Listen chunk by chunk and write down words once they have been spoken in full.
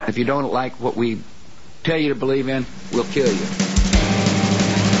If you don't like what we tell you to believe in, we'll kill you.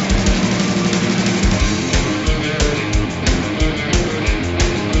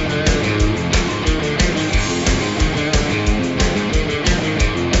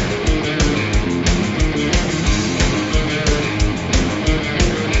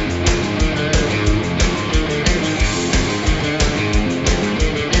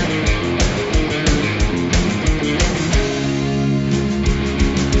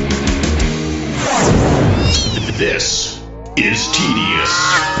 This is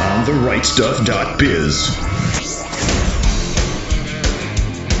TDS on therightstuff.biz.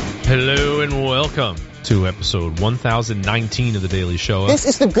 Hello and welcome to episode 1019 of The Daily Show. This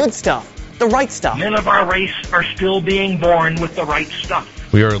is the good stuff, the right stuff. Men of our race are still being born with the right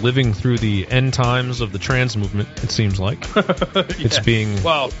stuff. We are living through the end times of the trans movement, it seems like. It's being,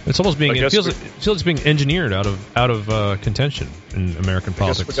 well, it's almost being, it feels like it's being engineered out of contention in American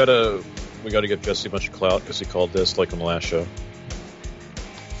politics. I guess we got to give Jesse a bunch of clout because he called this like on the last show.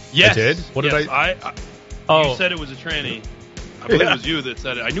 Yes. I did? What did I? You said it was a tranny. I believe it was you that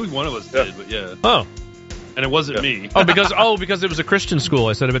said it. I knew one of us did, but yeah. Oh. And it wasn't me. Because it was a Christian school.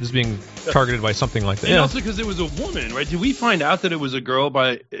 I said it was being targeted by something like that. And also because it was a woman, right? Did we find out that it was a girl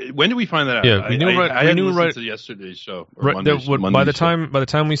by? When did we find that out? Yeah, we knew I knew right to yesterday's show. Or by the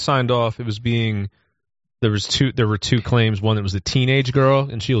time we signed off, it was being. There were two claims. One that was a teenage girl,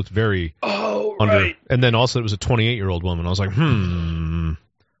 and she looked very under. Right. And then also it was a 28-year-old woman. I was like,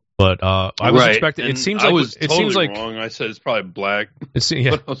 But I was expecting. It seems like it seems like wrong. I said it's probably black. But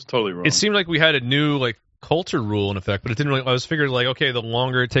I was totally wrong. It seemed like we had a new culture rule in effect, but it didn't really. I was figuring okay, the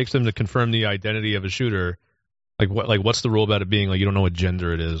longer it takes them to confirm the identity of a shooter, what's the rule about it being you don't know what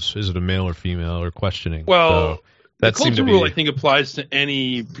gender it is? Is it a male or female or questioning? Well. The culture rule, I think, applies to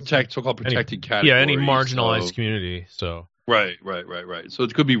any so-called protected category. Yeah, any marginalized community. So Right. So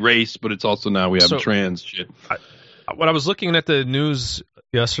it could be race, but it's also now we have trans shit. When I was looking at the news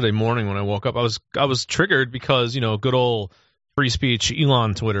yesterday morning when I woke up, I was triggered because good old free speech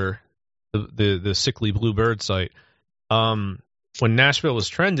Elon Twitter, the sickly blue bird site. When Nashville was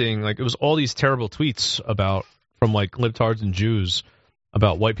trending, it was all these terrible tweets from libtards and Jews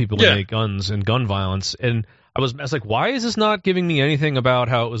about white people who make guns and gun violence. And I was like, why is this not giving me anything about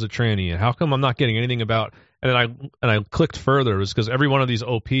how it was a tranny? And how come I'm not getting anything about? And I clicked further. It was because every one of these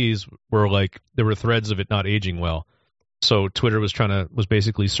OPs were there were threads of it not aging well. So Twitter was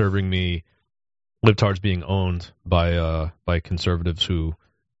basically serving me libtards being owned by conservatives who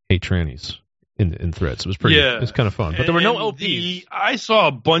hate trannies in threads. It was pretty. Yeah. It was kind of fun. But there were no OPs. I saw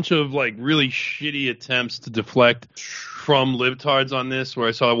a bunch of really shitty attempts to deflect from libtards on this. Where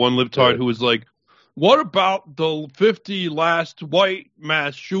I saw one libtard who was like, what about the 50 last white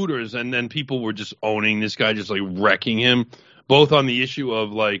mass shooters? And then people were just owning this guy, just wrecking him, both on the issue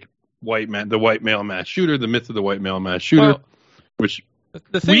of the white male mass shooter, the myth of the white male mass shooter, which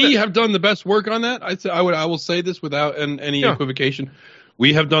we have done the best work on that. I will say this without any equivocation.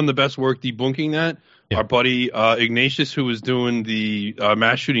 We have done the best work debunking that. Yeah. Our buddy Ignatius, who was doing the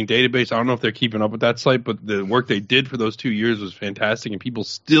mass shooting database, I don't know if they're keeping up with that site, but the work they did for those 2 years was fantastic, and people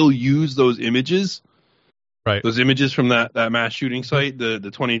still use those images. Right. Those images from that mass shooting site, the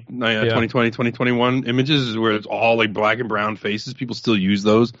 2020, 2021 images, where it's all black and brown faces. People still use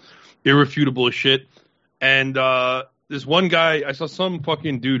those. Irrefutable as shit. And this one guy, I saw some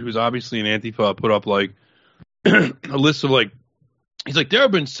fucking dude who's obviously an Antifa put up a list of he's there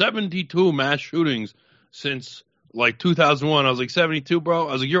have been 72 mass shootings since 2001. I was 72, bro.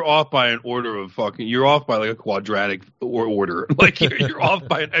 I was you're off by an order of you're off by a quadratic order. You're off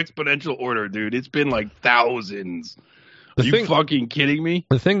by an exponential order, dude. It's been thousands. Are you fucking kidding me?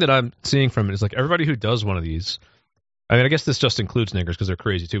 The thing that I'm seeing from it is everybody who does one of these, I mean, I guess this just includes niggers because they're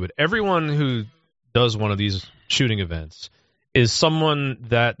crazy too, but everyone who does one of these shooting events is someone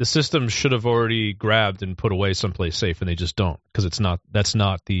that the system should have already grabbed and put away someplace safe, and they just don't because that's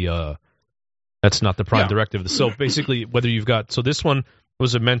not the prime directive. So basically, whether you've got this one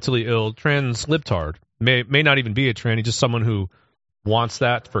was a mentally ill trans libtard, may not even be a tranny, just someone who wants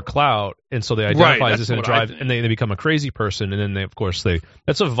that for clout, and so they identify as this in a drive, and they become a crazy person, and then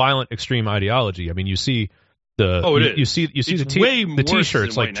that's a violent extreme ideology. I mean, you see you see the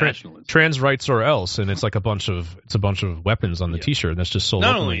t-shirts trans rights or else, and it's a bunch of weapons on the t-shirt, and that's just so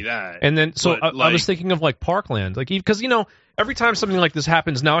not only that. And then I was thinking of Parkland, because every time something like this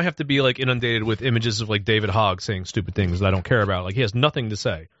happens, now I have to be inundated with images of David Hogg saying stupid things that I don't care about. He has nothing to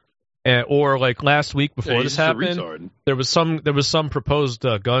say. Or last week before this happened, there was some proposed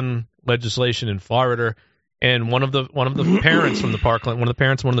gun legislation in Florida, and one of the parents from the Parkland, one of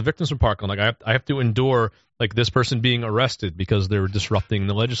the victims from Parkland, like I have to endure like this person being arrested because they're disrupting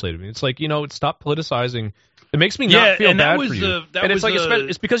the legislative meeting. It's like, stop politicizing. It makes me not feel bad for you. And it's like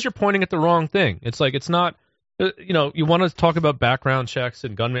it's because you're pointing at the wrong thing. It's like it's not. You want to talk about background checks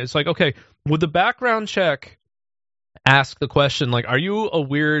and gunmen. It's like, okay, would the background check ask the question like, are you a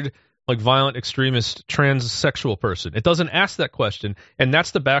weird, like, violent extremist transsexual person? It doesn't ask that question, and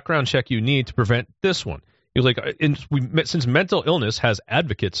that's the background check you need to prevent this one. You're like, since mental illness has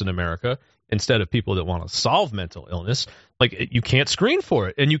advocates in America instead of people that want to solve mental illness, like, you can't screen for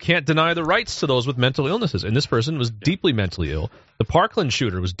it, and you can't deny the rights to those with mental illnesses. And this person was deeply mentally ill. The Parkland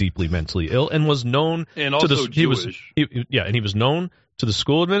shooter was deeply mentally ill and was known and also to the Jewish. And he was known to the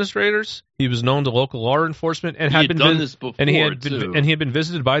school administrators. He was known to local law enforcement, and had done this before, and he had been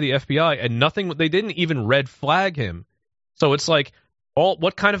visited by the FBI, and nothing. They didn't even red flag him. So it's like,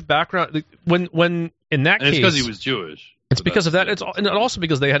 what kind of background when in that and case? It's because he was Jewish. It's because of that. And also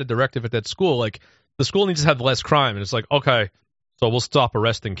because they had a directive at that school. Like, the school needs to have less crime, and it's like, okay, so we'll stop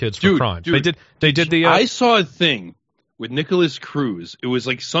arresting kids for crime. They did the. I saw a thing with Nicholas Cruz. It was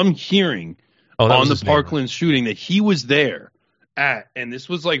like some hearing on the Parkland shooting that he was there at, and this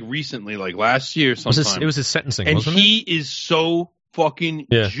was like recently, like last year sometime. It was his sentencing, and wasn't he is so fucking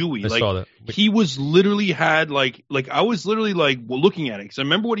Jewy. I saw that. He was literally had like I was literally like looking at it because I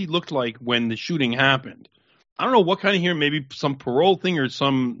remember what he looked like when the shooting happened. I don't know what kind of hearing, maybe some parole thing or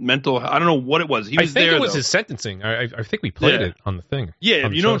some mental. I don't know what it was. He was I think there, it was though. his sentencing. I think we played it on the thing. Yeah,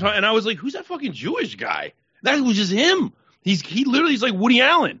 you know what I'm talking. And I was like, who's that fucking Jewish guy? That was just him. He literally is like Woody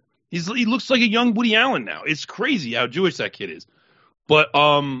Allen. He looks like a young Woody Allen now. It's crazy how Jewish that kid is. But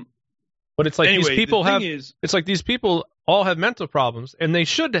it's like anyway, these people it's like these people all have mental problems and they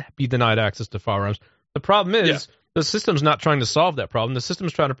should be denied access to firearms. The problem is the system's not trying to solve that problem. The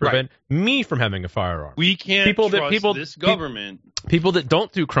system's trying to prevent me from having a firearm. We can't trust this government. People that don't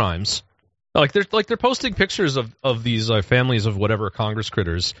do crimes, they're posting pictures of these families of whatever Congress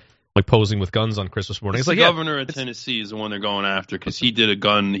critters, like posing with guns on Christmas morning. It's like, the governor of Tennessee is the one they're going after because he did a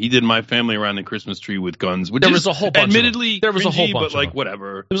gun. He did my family around the Christmas tree with guns. Which there was a whole bunch. Admittedly, there was a whole cringy, bunch, but like of them.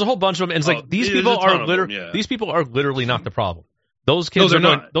 whatever. There was a whole bunch of them, and it's like these people are literally these people are literally not the problem. Those kids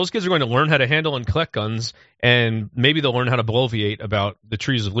those kids are going to learn how to handle and collect guns, and maybe they'll learn how to bloviate about the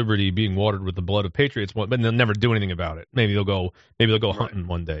trees of liberty being watered with the blood of patriots, but they'll never do anything about it. Maybe they'll go hunting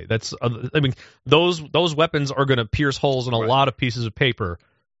one day. Those weapons are going to pierce holes in a lot of pieces of paper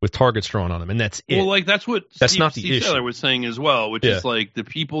with targets drawn on them, and that's it. Well, like that's what Steve Taylor was saying as well, which is like the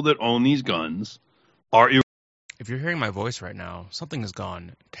people that own these guns are. If you're hearing my voice right now, something has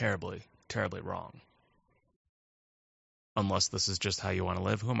gone terribly, terribly wrong. Unless this is just how you want to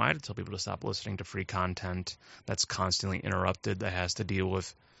live, who am I to tell people to stop listening to free content that's constantly interrupted, that has to deal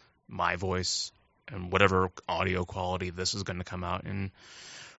with my voice and whatever audio quality this is going to come out in?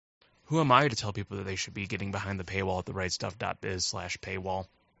 Who am I to tell people that they should be getting behind the paywall at therightstuff.biz/paywall?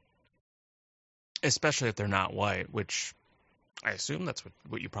 Especially if they're not white, which I assume that's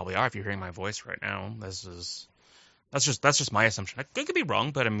what you probably are if you're hearing my voice right now. That's just my assumption. I could be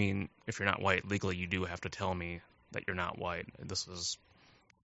wrong, but I mean, if you're not white, legally you do have to tell me that you're not white.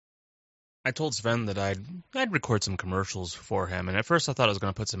 I told Sven that I'd record some commercials for him, and at first I thought I was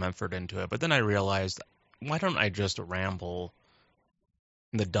going to put some effort into it, but then I realized, why don't I just ramble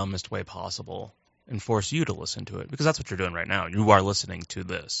in the dumbest way possible and force you to listen to it? Because that's what you're doing right now. You are listening to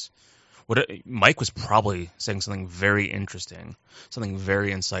this. Mike was probably saying something very interesting, something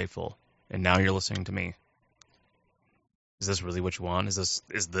very insightful, and now you're listening to me. Is this really what you want? Is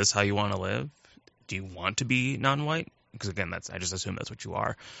this how you want to live? Do you want to be non-white? Because again, I just assume that's what you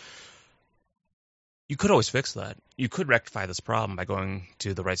are. You could always fix that. You could rectify this problem by going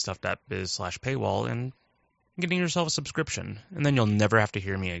to therightstuff.biz/paywall and getting yourself a subscription, and then you'll never have to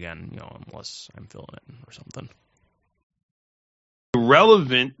hear me again, unless I'm filling it or something.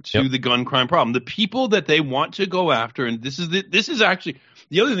 Relevant to the gun crime problem. The people that they want to go after, and this is actually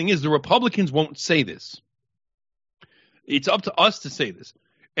the other thing is the Republicans won't say this. It's up to us to say this.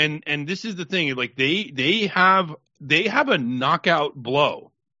 And this is the thing, like they have a knockout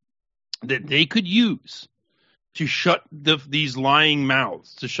blow that they could use to shut these lying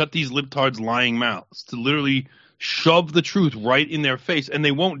mouths, to shut these libtards' lying mouths, to literally shove the truth right in their face, and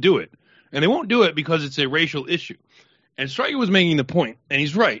they won't do it. And they won't do it because it's a racial issue. And Stryker was making the point, and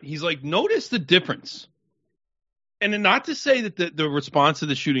he's right. He's like, notice the difference. And not to say that the response to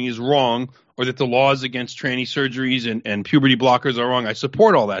the shooting is wrong or that the laws against tranny surgeries and puberty blockers are wrong. I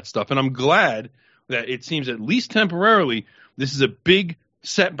support all that stuff. And I'm glad that it seems at least temporarily this is a big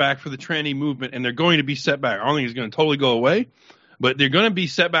setback for the tranny movement, and they're going to be set back. I don't think it's going to totally go away, but they're going to be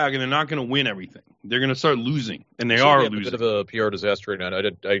set back, and they're not going to win everything. They're going to start losing, and they So are we have losing. a bit of a PR disaster right now.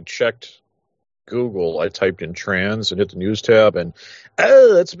 I checked Google. I typed in trans and hit the news tab, and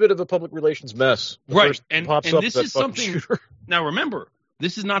that's a bit of a public relations mess. The Right, first and pops up this that is fucking something. shooter. Now remember,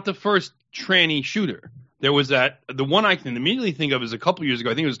 this is not the first tranny shooter. There was the one I can immediately think of is a couple years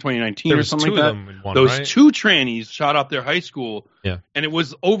ago. I think it was 2019 There or was something two like of that. them in one, Those right? two trannies shot up their high school, Yeah. and it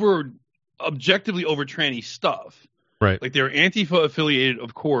was objectively over tranny stuff. Right. Like they were Antifa affiliated,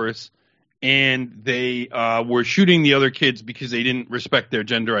 of course, and they were shooting the other kids because they didn't respect their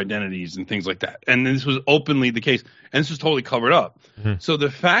gender identities and things like that. And this was openly the case, and this was totally covered up. Mm-hmm. So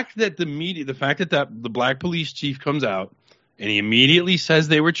the fact that the black police chief comes out and he immediately says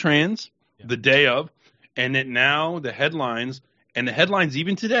they were trans the day of, and that now the headlines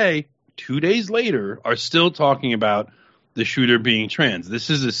even today, 2 days later, are still talking about the shooter being trans.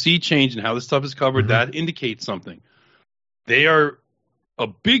 This is a sea change in how this stuff is covered. Mm-hmm. That indicates something. They are a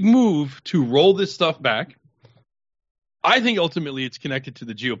big move to roll this stuff back. I think ultimately it's connected to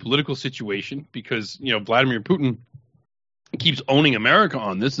the geopolitical situation because, Vladimir Putin keeps owning America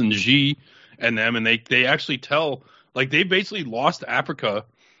on this, and Xi and them, and they actually tell, like, they basically lost Africa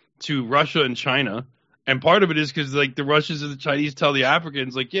to Russia and China. And part of it is because, like, the Russians and the Chinese tell the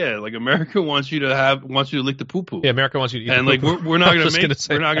Africans, like, yeah, like, America wants you to lick the poo poo. Yeah, America wants you to eat and the like poo-poo. we're not I was gonna just gonna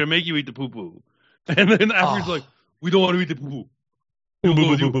say we're not gonna make you eat the poo poo. And then the Africans are like, we don't want to eat the poo poo. Boo,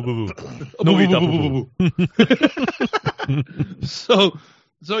 boo, boo, boo, boo, boo. No, eat that poo-poo.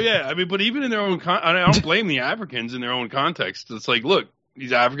 So yeah, I mean, but even in their own, I don't blame the Africans in their own context. It's like, look,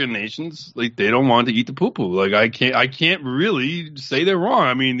 these African nations, like, they don't want to eat the poo poo. Like, I can't really say they're wrong.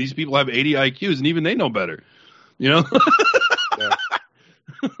 I mean, these people have 80 IQs, and even they know better. Yeah.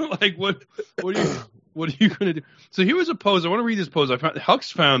 Like, what are you gonna do? So here was a post. I want to read this post.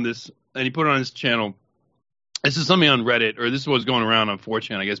 Hux found this, and he put it on his channel. This is something on Reddit, or this is what's going around on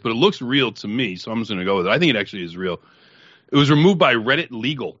 4chan, I guess, but it looks real to me, so I'm just going to go with it. I think it actually is real. It was removed by Reddit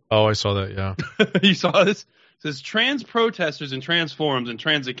Legal. Oh, I saw that, yeah. You saw this? It says, trans protesters and trans forums and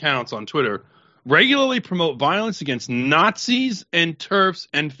trans accounts on Twitter regularly promote violence against Nazis and TERFs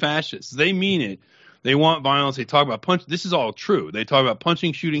and fascists. They mean it. They want violence. They talk about punch. This is all true. They talk about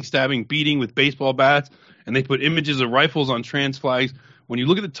punching, shooting, stabbing, beating with baseball bats, and they put images of rifles on trans flags. When you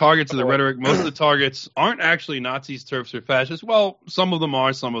look at the targets of the rhetoric, most of the targets aren't actually Nazis, TERFs, or fascists. Well, some of them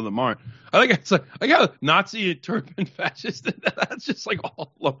are, some of them aren't. I think it's like a Nazi, TERF, and fascist. That's just like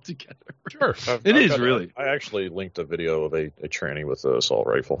all lumped together. Sure. It is really. I actually linked a video of a tranny with an assault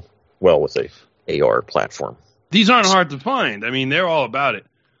rifle. Well, with a AR platform. These aren't hard to find. I mean, they're all about it.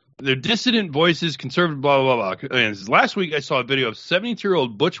 They're dissident voices, conservative, blah, blah, blah. And last week I saw a video of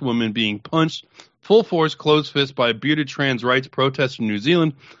 72-year-old butch woman being punched full force, closed fist by a bearded trans rights protester in New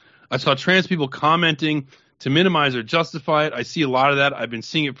Zealand. I saw trans people commenting to minimize or justify it. I see a lot of that. I've been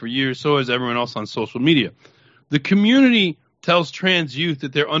seeing it for years. So has everyone else on social media. The community tells trans youth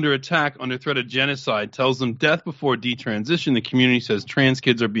that they're under attack, under threat of genocide, tells them death before detransition. The community says trans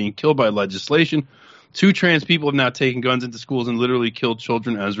kids are being killed by legislation. 2 trans people have now taken guns into schools and literally killed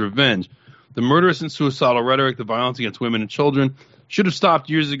children as revenge. The murderous and suicidal rhetoric, the violence against women and children, should have stopped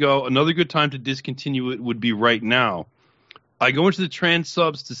years ago. Another good time to discontinue it would be right now. I go into the trans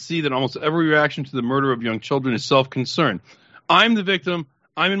subs to see that almost every reaction to the murder of young children is self-concern. I'm the victim.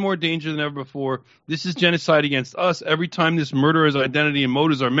 I'm in more danger than ever before. This is genocide against us. Every time this murderer's identity and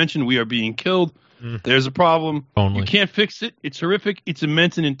motives are mentioned, we are being killed. There's a problem. Only. You can't fix it. It's horrific. It's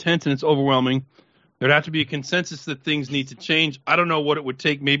immense and intense, and it's overwhelming. There'd have to be a consensus that things need to change. I don't know what it would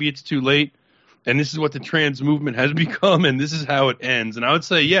take. Maybe it's too late. And this is what the trans movement has become, and this is how it ends. And I would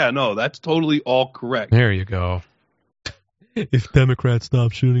say, yeah, no, that's totally all correct. There you go. If Democrats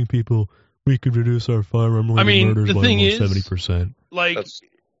stop shooting people, we could reduce our firearm-related murders by almost 70%. Like,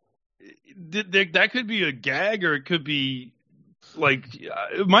 that could be a gag, or it could be, like,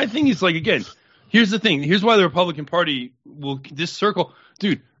 my thing is, like, again, here's the thing. Here's why the Republican Party this circle,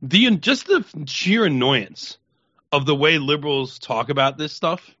 dude, just the sheer annoyance of the way liberals talk about this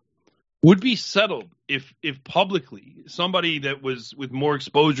stuff would be settled if publicly somebody that was with more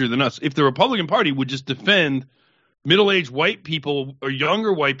exposure than us, if the Republican Party would just defend middle-aged white people or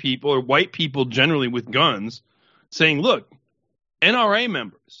younger white people or white people generally with guns, saying, look, NRA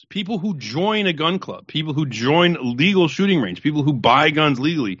members, people who join a gun club, people who join a legal shooting range, people who buy guns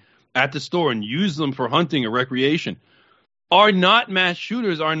legally at the store and use them for hunting or recreation, are not mass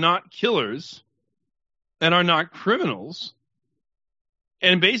shooters, are not killers, and are not criminals.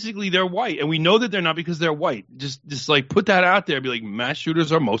 And basically, they're white, and we know that they're not because they're white. Just like put that out there. Be like, mass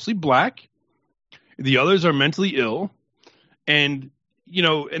shooters are mostly black. The others are mentally ill, and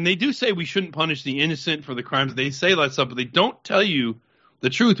and they do say we shouldn't punish the innocent for the crimes. They say that stuff, but they don't tell you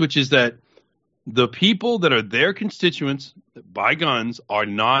the truth, which is that The people that are their constituents that buy guns are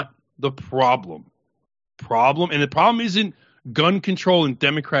not the problem. And the problem isn't gun control in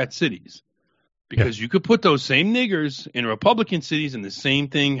Democrat cities. Because you could put those same niggers in Republican cities and the same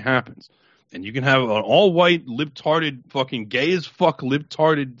thing happens. And you can have an all-white, libtarded, fucking gay-as-fuck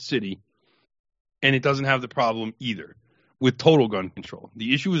libtarded city, and it doesn't have the problem either with total gun control.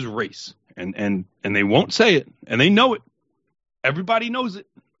 The issue is race, and they won't say it, and they know it. Everybody knows it,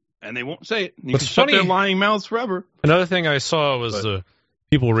 and they won't say it. You can shut their lying mouths forever. Another thing I saw was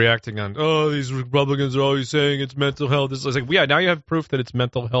people reacting on, these Republicans are always saying it's mental health. It's like, now you have proof that it's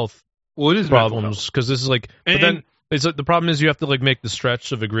mental health. Well, it is problems because this is like, but then it's like, the problem is you have to like make the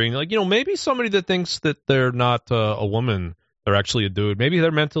stretch of agreeing, like, maybe somebody that thinks that they're not a woman, they're actually a dude. Maybe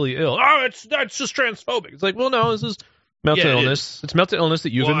they're mentally ill. That's just transphobic. It's like, well, no, this is mental illness. It's mental illness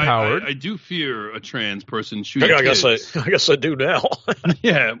that you've empowered. I do fear a trans person shooting. I guess I do now.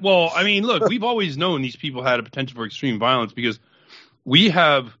 Yeah. Well, I mean, look, we've always known these people had a potential for extreme violence because we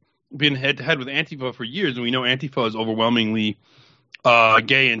have been head to head with Antifa for years, and we know Antifa is overwhelmingly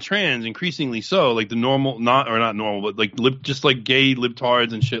gay and trans, increasingly so. Like the normal, not normal, but like just like gay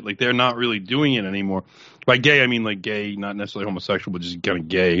libtards and shit. Like they're not really doing it anymore. By gay, I mean like gay, not necessarily homosexual, but just kind of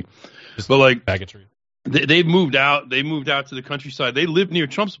gay. But like bigotry. They've moved out. They moved out to the countryside. They live near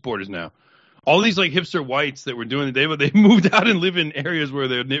Trump supporters now. All these like hipster whites that were doing it, they moved out and live in areas where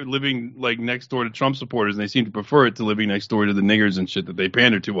they're living like next door to Trump supporters, and they seem to prefer it to living next door to the niggers and shit that they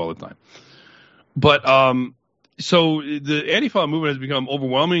pander to all the time. But so the Antifa movement has become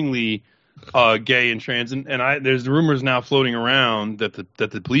overwhelmingly gay and trans, and there's rumors now floating around that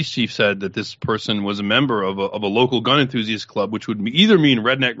the police chief said that this person was a member of a local gun enthusiast club, which would either mean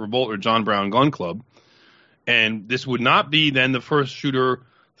Redneck Revolt or John Brown Gun Club, and this would not be then the first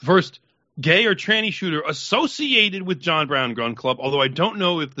gay or tranny shooter associated with John Brown Gun Club. Although I don't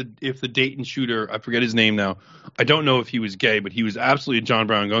know if the Dayton shooter, I forget his name now, I don't know if he was gay, but he was absolutely a John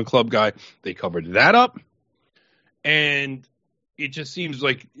Brown Gun Club guy. They covered that up. And it just seems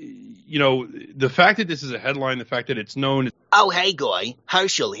like, the fact that this is a headline, the fact that it's known. Oh, hey, Goy.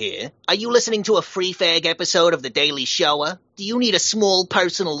 Herschel here. Are you listening to a free fag episode of The Daily Shower? Do you need a small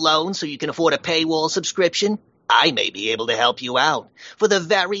personal loan so you can afford a paywall subscription? I may be able to help you out. For the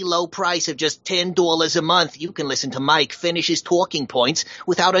very low price of just $10 a month, you can listen to Mike finish his talking points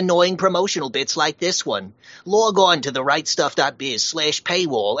without annoying promotional bits like this one. Log on to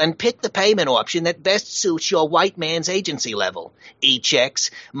therightstuff.biz/paywall and pick the payment option that best suits your white man's agency level.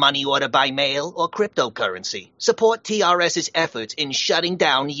 E-checks, money order by mail, or cryptocurrency. Support TRS's efforts in shutting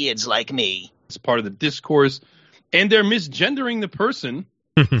down yids like me. It's part of the discourse, and they're misgendering the person.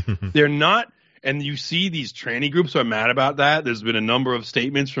 They're not. And you see these tranny groups are mad about that. There's been a number of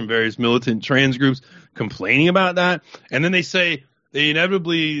statements from various militant trans groups complaining about that. And then they say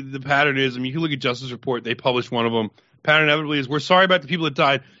the pattern is, you can look at Justice Report, they published one of them. Pattern inevitably is, we're sorry about the people that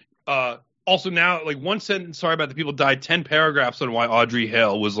died. Also now, like one sentence, sorry about the people that died, 10 paragraphs on why Audrey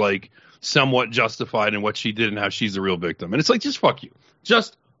Hale was like somewhat justified in what she did and how she's the real victim. And it's like, just fuck you.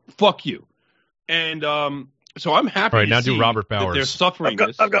 Just fuck you. And, so I'm happy to see Robert Bowers. that they're suffering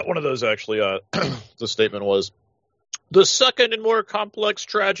this. I've got one of those, actually. The statement was, the second and more complex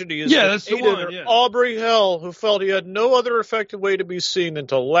tragedy is that's the one. Yeah. Aubrey Hell, who felt he had no other effective way to be seen than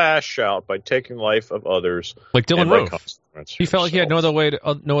to lash out by taking life of others. Like Dylan Roof. He felt like he had no other way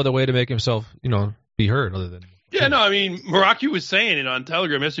to make himself, be heard other than. Yeah, no, I mean, Meraki was saying it on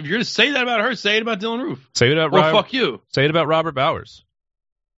Telegram. If you're going to say that about her, say it about Dylan Roof. Say it about fuck you. Say it about Robert Bowers.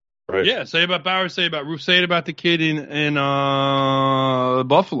 Right. Yeah, say it about Bowers, say it about Roof, say it about the kid in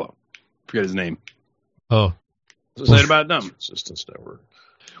Buffalo. Forget his name. Oh. So say it about them. Resistance Network.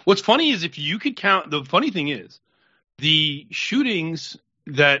 What's funny is if you could count, the funny thing is, the shootings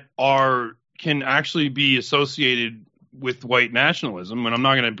that can actually be associated with white nationalism, and I'm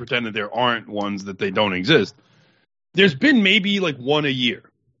not going to pretend that there aren't ones that they don't exist, there's been maybe like one a year.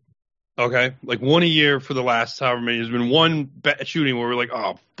 Okay, like one a year for the last however many. There's been one shooting where we're like,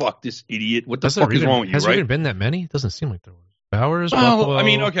 "Oh fuck, this idiot! What the fuck is wrong with you?" Has there even been that many? It doesn't seem like there was. Bowers. Well, Buffalo. I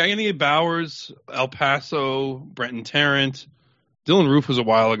mean, okay, I can think of Bowers, El Paso, Brenton Tarrant, Dylan Roof was a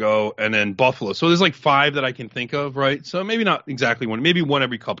while ago, and then Buffalo. So there's like 5 that I can think of, right? So maybe not exactly one, maybe one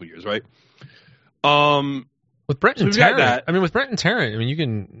every couple years, right? With Brenton Tarrant, with Brenton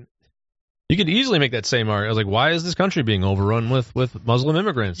Tarrant, you could easily make that same argument. I was like, why is this country being overrun with Muslim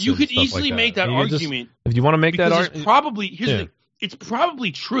immigrants? You could easily make that argument. If you want to make that argument, it's probably here's the thing, it's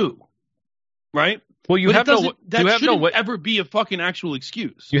probably true, right? Well, that shouldn't ever be a fucking actual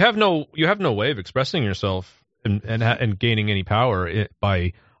excuse. You have no way of expressing yourself and gaining any power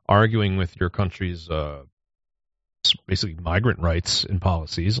by arguing with your country's basically migrant rights and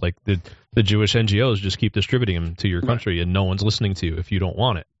policies. Like the Jewish NGOs just keep distributing them to your country, and no one's listening to you if you don't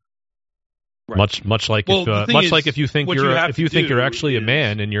want it. Right. Much like if you think you're actually a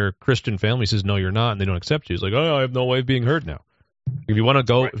man and your Christian family says no, you're not, and they don't accept you. It's like, oh, I have no way of being heard now. If you want to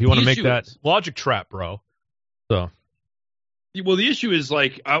go, if you want to make that logic trap, bro. So. Well, the issue is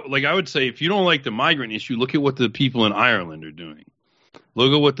like I would say, if you don't like the migrant issue, look at what the people in Ireland are doing.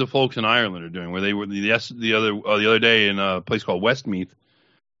 Look at what the folks in Ireland are doing. Where they were the other day in a place called Westmeath,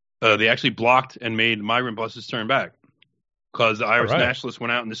 they actually blocked and made migrant buses turn back because the Irish nationalists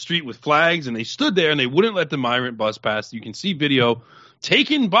went out in the street with flags and they stood there and they wouldn't let the migrant bus pass. You can see video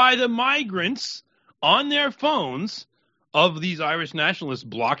taken by the migrants on their phones of these Irish nationalists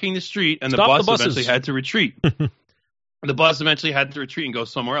blocking the street, and the bus eventually had to retreat. The bus eventually had to retreat and go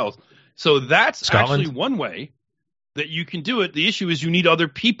somewhere else. So that's actually one way that you can do it. The issue is you need other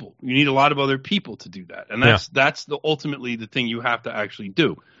people. You need a lot of other people to do that. And that's ultimately the thing you have to actually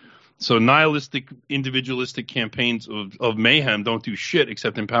do. So nihilistic, individualistic campaigns of mayhem don't do shit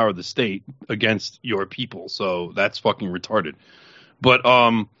except empower the state against your people. So that's fucking retarded. But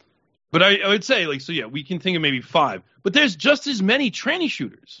I would say, like, so yeah, we can think of maybe 5. But there's just as many tranny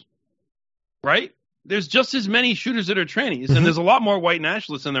shooters, right? There's just as many shooters that are trannies, and there's a lot more white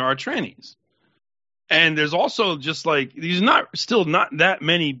nationalists than there are trannies. And there's also just like still not that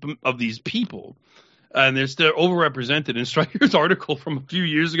many of these people, and they're overrepresented. In Stryker's article from a few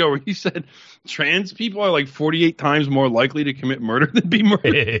years ago, where he said trans people are like 48 times more likely to commit murder than be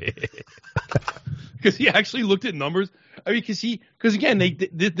murdered, because he actually looked at numbers. I mean, because again,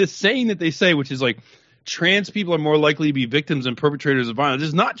 the saying that they say, which is like trans people are more likely to be victims and perpetrators of violence,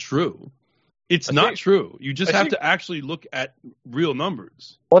 is not true. It's not true. You just have to actually look at real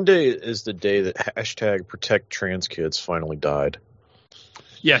numbers. One day is the day that hashtag protect trans kids finally died.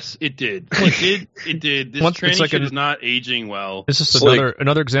 Yes, it did. It did. This tranny shit is not aging well. This is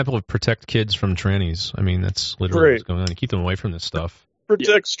another example of protect kids from trannies. I mean, that's literally what's going on. You keep them away from this stuff.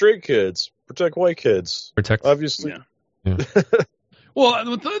 Protect straight kids. Protect white kids. Obviously. Yeah. Well,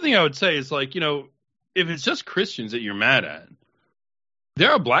 the other thing I would say is, like, if it's just Christians that you're mad at,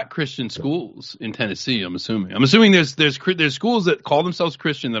 there are black Christian schools in Tennessee. I'm assuming there's schools that call themselves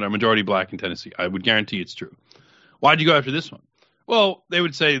Christian that are majority black in Tennessee. I would guarantee it's true. Why'd you go after this one? Well, they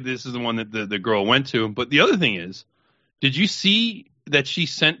would say this is the one that the girl went to. But the other thing is, did you see that she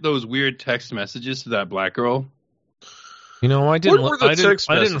sent those weird text messages to that black girl? I didn't.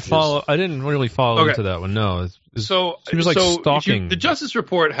 I didn't really follow into that one. No. She was like stalking. The Justice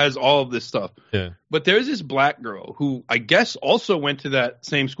Report has all of this stuff. Yeah. But there's this black girl who I guess also went to that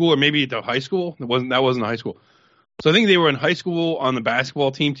same school, or maybe to high school. That wasn't high school. So I think they were in high school on the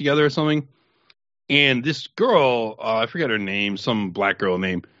basketball team together or something. And this girl, I forget her name, some black girl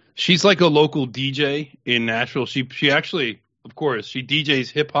name. She's like a local DJ in Nashville. She actually, of course, she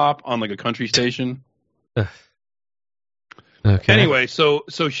DJs hip hop on like a country station. Okay. Anyway, so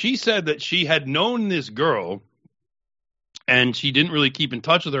she said that she had known this girl, and she didn't really keep in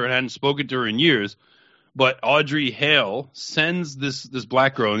touch with her and hadn't spoken to her in years. But Audrey Hale sends this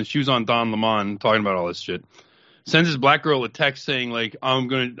black girl, and she was on Don Lemon talking about all this shit, sends this black girl a text saying, like, I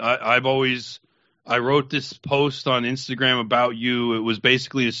wrote this post on Instagram about you. It was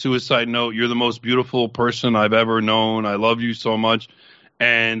basically a suicide note. You're the most beautiful person I've ever known. I love you so much.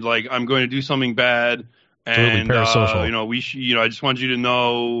 And, like, I'm going to do something bad. And, parasocial. I just want you to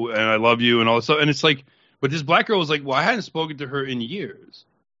know, and I love you and all this stuff. And it's like, but this black girl was like, well, I hadn't spoken to her in years.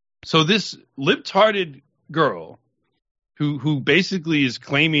 So this libtarded girl who basically is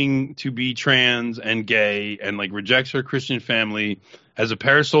claiming to be trans and gay and like rejects her Christian family, has a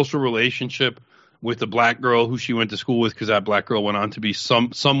parasocial relationship with a black girl who she went to school with, because that black girl went on to be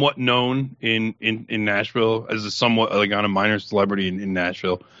somewhat known in Nashville as a somewhat like on a minor celebrity in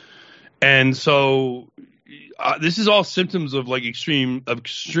Nashville. And so this is all symptoms of like extreme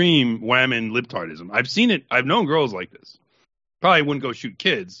whammon libtardism. I've seen it. I've known girls like this. Probably wouldn't go shoot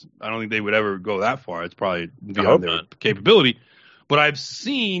kids. I don't think they would ever go that far. It's probably beyond their capability. But I've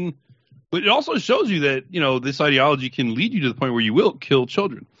seen. But it also shows you that this ideology can lead you to the point where you will kill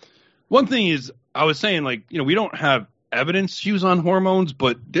children. One thing is, I was saying, like, we don't have evidence she was on hormones,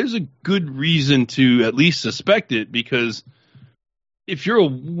 but there's a good reason to at least suspect it, because if you're a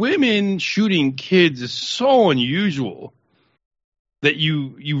woman shooting kids is so unusual that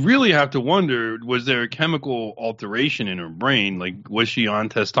you really have to wonder, was there a chemical alteration in her brain? Like, was she on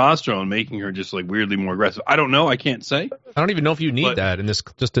testosterone making her just like weirdly more aggressive? I don't know. I can't say. I don't even know if you need that in this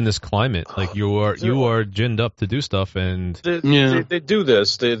climate. Like, you are ginned up to do stuff, and they do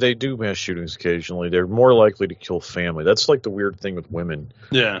this. They do mass shootings occasionally. They're more likely to kill family. That's like the weird thing with women.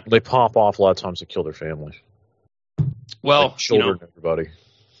 Yeah, they pop off a lot of times to kill their family. Well, like children, everybody.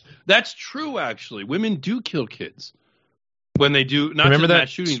 That's true. Actually, women do kill kids when they do not Remember just that- mass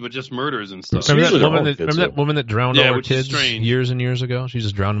shootings, but just murders and stuff. Remember Usually that they're woman all that, kids, remember that woman that drowned all her which is kids strange. years and years ago? She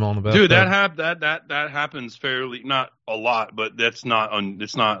just drowned them all in the bathtub. Dude, that happens fairly, not a lot, but that's not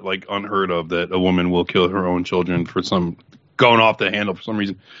it's not like unheard of that a woman will kill her own children for some going off the handle for some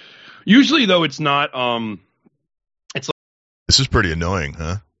reason. Usually, though, it's not. This is pretty annoying,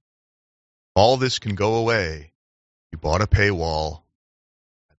 huh? All this can go away. You bought a paywall.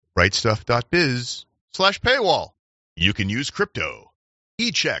 rightstuff.biz/paywall. You can use crypto,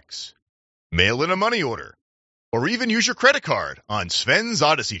 e-checks, mail in a money order, or even use your credit card on Sven's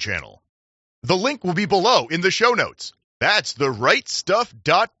Odyssey channel. The link will be below in the show notes. That's the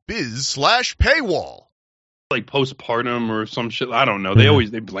rightstuff.biz/paywall. Like postpartum or some shit. I don't know.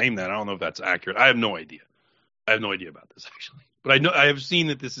 Mm-hmm. They blame that. I don't know if that's accurate. I have no idea. I have no idea about this actually. But I have seen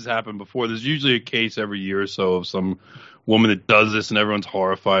that this has happened before. There's usually a case every year or so of some woman that does this and everyone's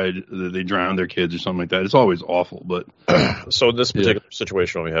horrified that they drown their kids or something like that. It's always awful, but So this particular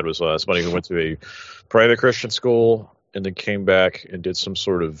situation we had was somebody who went to a private Christian school and then came back and did some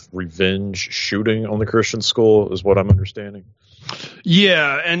sort of revenge shooting on the Christian school, is what I'm understanding.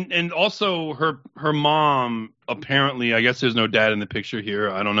 yeah, and also her mom apparently, I guess there's no dad in the picture here.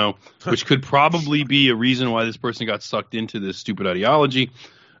 I don't know, which could probably be a reason why this person got sucked into this stupid ideology.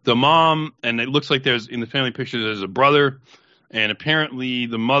 The mom, and it looks like there's in the family picture there's a brother, and apparently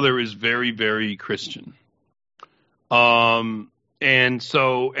the mother is very, very Christian. And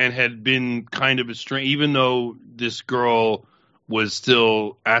had been kind of estranged, even though this girl was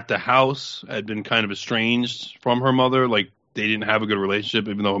still at the house, had been kind of estranged from her mother. Like they didn't have a good relationship,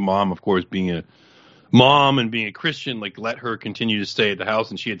 even though her mom, of course, being a mom and being a Christian, like let her continue to stay at the house,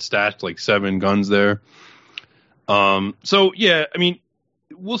 and she had stashed like 7 guns there. So yeah, I mean,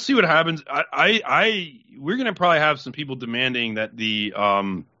 we'll see what happens. We're gonna probably have some people demanding that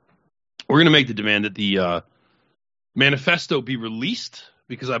we're gonna make the demand that the manifesto be released,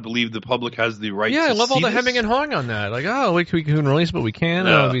 because I believe the public has the right. Yeah, to I love all see the this. hemming and hawing on that. Like, oh, we can release, but we can't.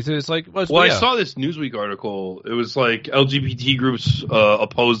 Yeah. It's like, Well, yeah. I saw this Newsweek article. It was like LGBT groups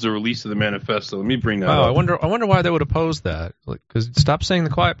oppose the release of the manifesto. Let me bring that Wow, up. I wonder why they would oppose that. Like, because stop saying the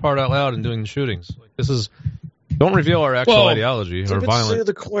quiet part out loud and doing the shootings. Like, this is don't reveal our actual ideology or violence. Say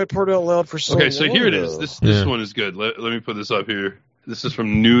the quiet part out loud for so Okay, so long, here it is. though. This one is good. Let me put this up here. This is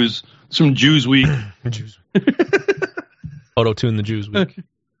from News. It's from Jews Week. Auto tune the Jews week.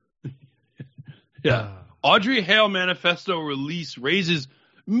 Yeah. Audrey Hale manifesto release raises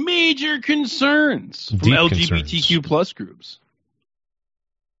major concerns from Deep LGBTQ plus groups.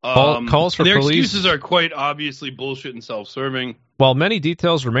 Calls for their police. excuses are quite obviously bullshit and self-serving. While many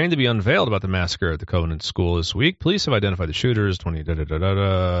details remain to be unveiled about the massacre at the Covenant School this week, police have identified the shooters. 20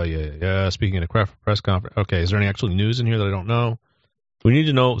 Yeah. Speaking at a press conference. Okay, is there any actual news in here that I don't know? We need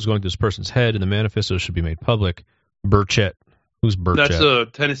to know what was going through this person's head, and the manifesto should be made public. Burchett. Who's Burchett? That's a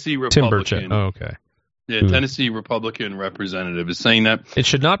Tennessee Tim Republican. Burchett. Oh, okay. Yeah, Tennessee Republican representative is saying that. It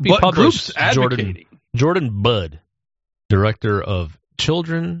should not be But published. groups advocating. Jordan Budd, director of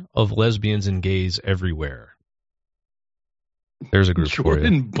Children of Lesbians and Gays Everywhere. There's a group for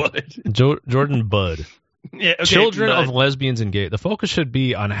you. Jordan Budd. Yeah, okay, Children but- of Lesbians and Gays. The focus should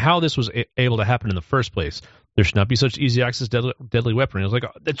be on how this was able to happen in the first place. There should not be such easy access deadly weaponry. It's like,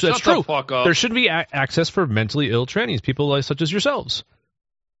 that's Shut true. the fuck up. There should be access for mentally ill trannies, people like, such as yourselves.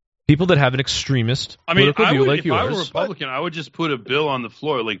 People that have an extremist political view like if yours. I were Republican, I would just put a bill on the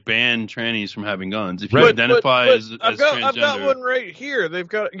floor, like ban trannies from having guns. If you Right. identify as I've got transgender, one right here. They've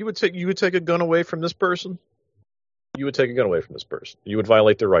got you would take a gun away from this person. You would take a gun away from this person. You would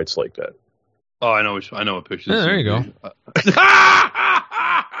violate their rights like that. Oh, I know what picture. Yeah, there you go.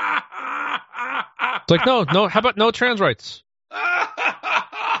 It's like, no. How about no trans rights?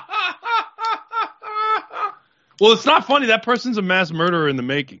 Well, it's not funny. That person's a mass murderer in the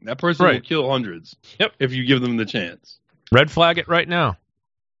making. That person will Right. kill hundreds. Yep. If you give them the chance. Red flag it right now.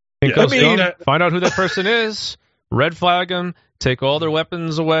 Think Yeah, I'm I mean, dumb? that- Find out who that person is. Red flag them. Take all their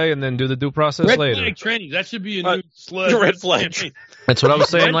weapons away, and then do the due process Red later. flag trannies. That should be a new slug. red flag. That's what I was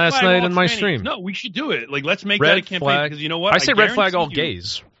saying Red last flag night all in my trannies. stream. No, we should do it. Like, let's make Red that a campaign flag. because you know what? I say red flag all guarantee you-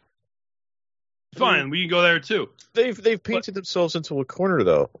 gays. Fine, we can go there too. They've painted themselves into a corner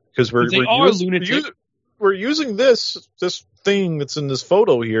though, because They are lunatic. we're using this thing that's in this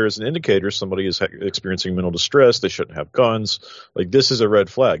photo here as an indicator somebody is experiencing mental distress. They shouldn't have guns. Like, this is a red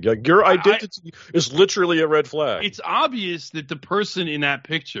flag. Like, your identity is literally a red flag. It's obvious that the person in that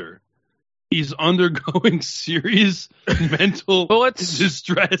picture He's undergoing serious mental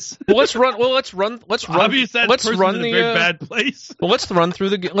distress. Let's run. Obviously, that person's in a very bad place. Well, let's run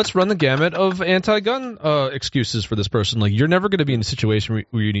the gamut of anti-gun excuses for this person. Like, you're never going to be in a situation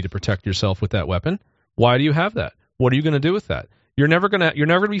where you need to protect yourself with that weapon. Why do you have that? What are you going to do with that? You're never going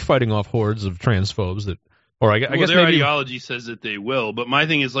to be fighting off hordes of transphobes that. Or I guess their maybe ideology says that they will, but my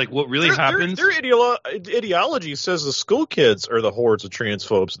thing is like, what really happens? Their ideology says the school kids are the hordes of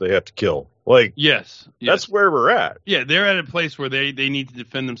transphobes they have to kill. Like, yes, that's where we're at. Yeah, they're at a place where they need to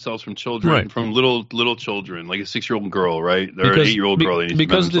defend themselves from children, right. From little children, like a 6-year-old girl, right? Or an 8-year-old girl. They need to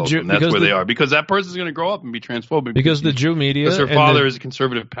defend themselves from. That's where they are, because that person's going to grow up and be transphobic. Because the Jew media, because her father is a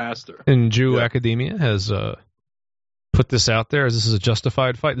conservative pastor, and Jew academia has put this out there as this is a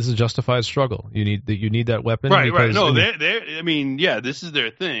justified fight. This is a justified struggle. You need that weapon. Right. No, I mean, yeah, this is their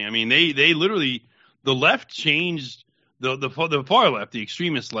thing. I mean, they literally, the left changed, the far left, the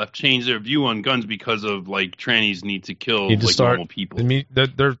extremist left, changed their view on guns because of like trannies need to kill normal people.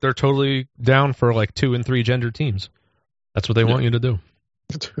 They're totally down for like 2 and 3 gender teams. That's what they want you to do.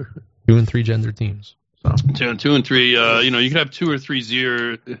 2 and 3 gender teams. So 2 and 3. You can have 2 or 3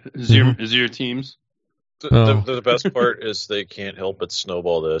 zero teams. The best part is they can't help but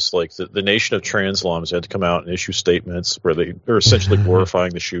snowball this. Like the nation of trans-lums had to come out and issue statements where they are essentially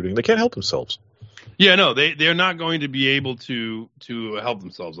glorifying the shooting. They can't help themselves. Yeah, no, they're not going to be able to help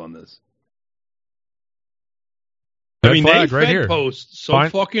themselves on this. I mean, they fed posts so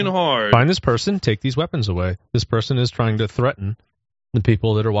fucking hard. Find this person, take these weapons away. This person is trying to threaten the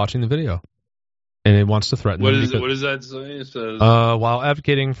people that are watching the video. And it wants to threaten them. What does that say? It says, while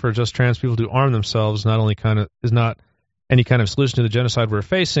advocating for just trans people to arm themselves is not any kind of solution to the genocide we're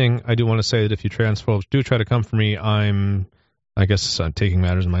facing, I do want to say that if you transphobes do try to come for me, I'm taking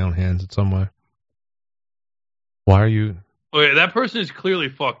matters in my own hands in some way. Why are you... Okay, that person is clearly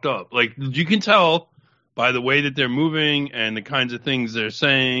fucked up. Like, you can tell by the way that they're moving and the kinds of things they're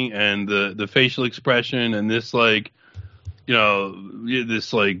saying and the facial expression and this, like...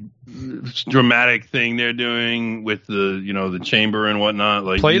 this like dramatic thing they're doing with the chamber and whatnot.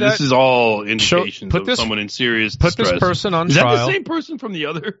 Like this is all indications of someone in serious distress. Put this person on trial. Is that the same person from the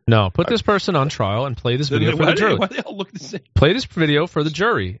other? No, put this person on trial and play this video for the jury. Why do they all look the same? Play this video for the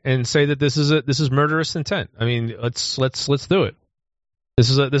jury and say that this is murderous intent. I mean, let's do it. This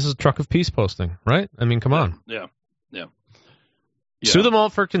is a truck of peace posting, right? I mean, come on. Yeah. Sue them all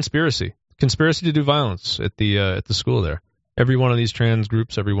for conspiracy to do violence at the school there. Every one of these trans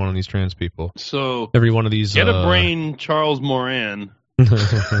groups, every one of these trans people. So every one of these. Get a brain, Charles Moran.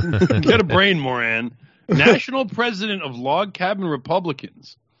 Get a brain, Moran. National president of Log Cabin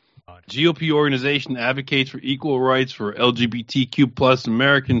Republicans. GOP organization advocates for equal rights for LGBTQ plus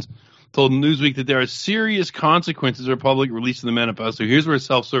Americans. Told Newsweek that there are serious consequences of Republic releasing the manifesto. Here's where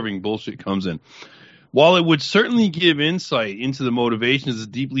self-serving bullshit comes in. While it would certainly give insight into the motivations of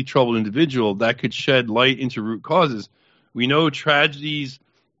a deeply troubled individual that could shed light into root causes, we know from tragedies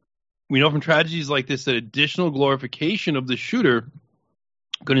like this that additional glorification of the shooter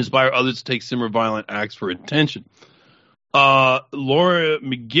could inspire others to take similar violent acts for attention. Laura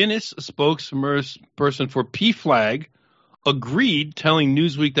McGinnis, a spokesperson for PFLAG, agreed, telling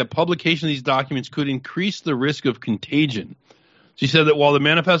Newsweek that publication of these documents could increase the risk of contagion. She said that while the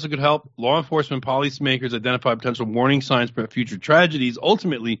manifesto could help law enforcement policymakers identify potential warning signs for future tragedies,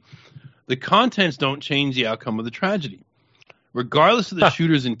 ultimately, the contents don't change the outcome of the tragedy. Regardless of the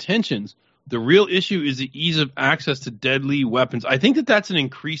shooter's intentions, the real issue is the ease of access to deadly weapons. I think that's an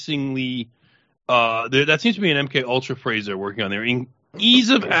increasingly that seems to be an MK Ultra phrase they're working on there.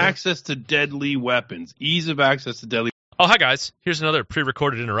 Ease of access to deadly weapons. Ease of access to deadly. Oh, hi guys. Here's another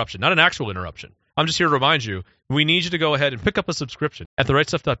pre-recorded interruption, not an actual interruption. I'm just here to remind you, we need you to go ahead and pick up a subscription at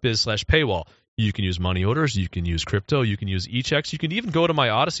therightstuff.biz/paywall. You can use money orders, you can use crypto, you can use e-checks, you can even go to my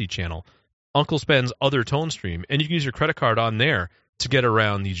Odyssey channel, Uncle Spen's other tone stream, and you can use your credit card on there to get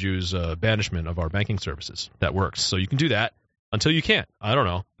around the Jews' banishment of our banking services. That works. So you can do that until you can't. I don't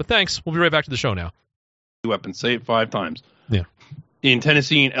know. But thanks. We'll be right back to the show now. Weapons. Say it 5 times. Yeah. In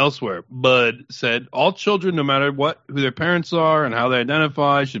Tennessee and elsewhere, Bud said all children, no matter who their parents are and how they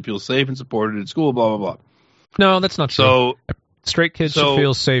identify, should feel safe and supported at school, blah, blah, blah. No, that's not true. So straight kids should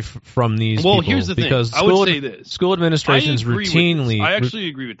feel safe from these people. Well, here's the thing. I would say this. School administrations routinely... I actually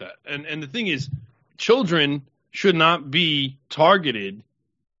agree with that. And the thing is, children should not be targeted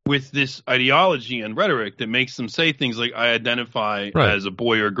with this ideology and rhetoric that makes them say things like, I identify as a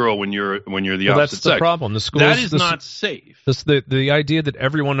boy or a girl when you're the opposite that's sex. The problem. That is not safe. The idea that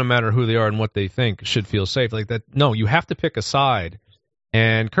everyone, no matter who they are and what they think, should feel safe. Like that. No, you have to pick a side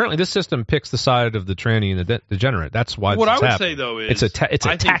And currently, this system picks the side of the tranny and the degenerate. That's why what this I would happening. say though is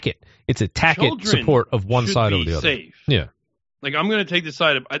it's a tacket support of one side over the other. Safe. Yeah, like I'm going to take the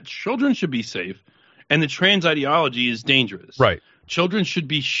side of children should be safe, and the trans ideology is dangerous. Right. Children should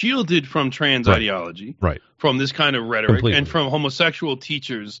be shielded from trans Right. ideology, right, from this kind of rhetoric, Completely. and from homosexual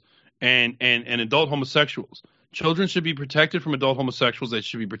teachers and adult homosexuals. Children should be protected from adult homosexuals. They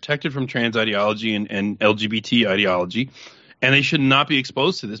should be protected from trans ideology and LGBT ideology. And they should not be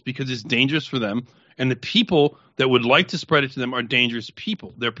exposed to this because it's dangerous for them. And the people that would like to spread it to them are dangerous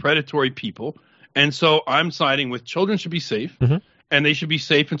people. They're predatory people. And so I'm siding with children should be safe, and they should be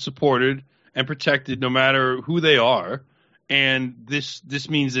safe and supported and protected no matter who they are. And this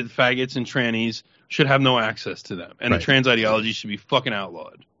means that faggots and trannies should have no access to them. And Right. the trans ideology should be fucking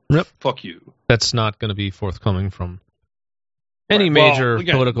outlawed. Yep. Fuck you. That's not going to be forthcoming from any major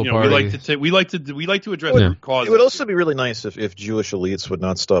political party. We like to address the root causes. It would also be really nice if Jewish elites would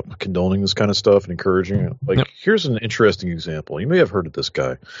not stop condoning this kind of stuff and encouraging it. Like, here's an interesting example. You may have heard of this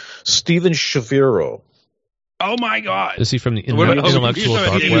guy, Steven Shaviro. Oh my God! Is he from the What about- intellectual he's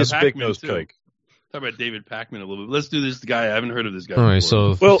dark David web? Pac-Man, Big nose too. kike. Talk about David Pac-Man a little bit. Let's do this guy. I haven't heard of this guy. All right,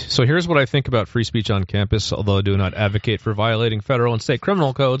 before. so here's what I think about free speech on campus. Although I do not advocate for violating federal and state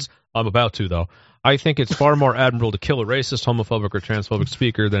criminal codes, I'm about to though. I think it's far more admirable to kill a racist, homophobic, or transphobic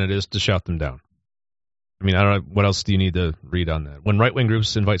speaker than it is to shout them down. I mean, I don't know what else do you need to read on that. When right-wing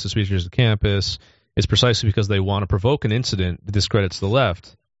groups invite the speakers to campus, it's precisely because they want to provoke an incident that discredits the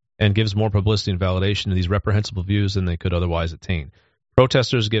left and gives more publicity and validation to these reprehensible views than they could otherwise attain.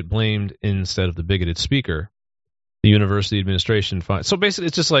 Protesters get blamed instead of the bigoted speaker. The university administration finds. So basically,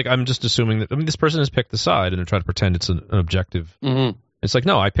 it's just like I'm just assuming that this person has picked the side and they're trying to pretend it's an objective. Mm-hmm. It's like,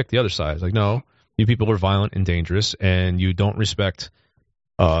 no, I picked the other side. It's like, no, you people are violent and dangerous, and you don't respect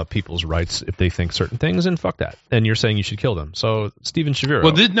people's rights if they think certain things, and fuck that. And you're saying you should kill them. So Stephen Shaviro.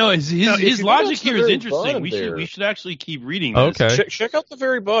 Well, his logic here is interesting. bottom We there. should actually keep reading this. Okay. Check out the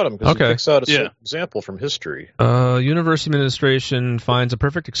very bottom because Okay. it picks out Yeah. an example from history. University administration finds a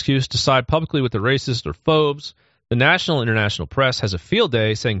perfect excuse to side publicly with the racist or phobes. The national and international press has a field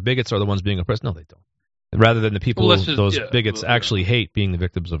day saying bigots are the ones being oppressed. No, they don't. Rather than the people those bigots actually hate being the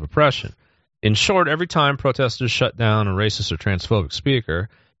victims of oppression. In short, every time protesters shut down a racist or transphobic speaker,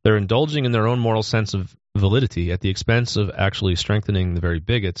 they're indulging in their own moral sense of validity at the expense of actually strengthening the very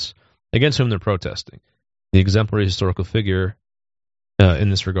bigots against whom they're protesting. The exemplary historical figure in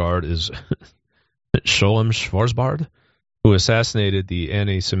this regard is Sholem Schwarzbard, who assassinated the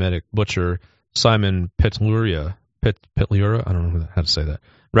anti-Semitic butcher Simon Petlura, I don't know how to say that,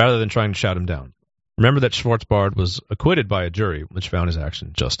 rather than trying to shout him down. Remember that Schwarzbard was acquitted by a jury, which found his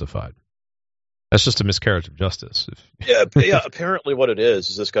action justified. That's just a miscarriage of justice. Yeah. Apparently, what it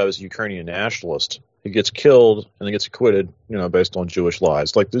is this guy was a Ukrainian nationalist. He gets killed and he gets acquitted, based on Jewish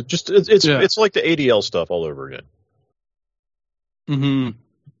lies. Like it's like the ADL stuff all over again. Mm-hmm.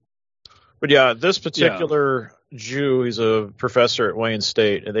 But yeah, this particular Jew, he's a professor at Wayne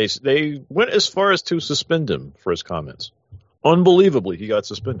State, and they went as far as to suspend him for his comments. Unbelievably, he got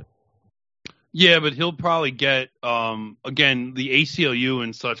suspended. Yeah, but he'll probably get again the ACLU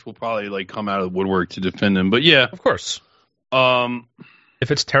and such will probably come out of the woodwork to defend him. But yeah, Of course. If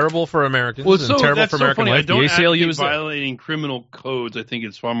it's terrible for Americans and terrible that's for so American funny. life, I don't the ACLU advocate is there. violating criminal codes. I think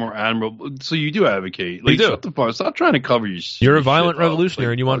it's far more admirable. So you do advocate. You do. Shut the fuck. Stop trying to cover your. You're a shit violent up.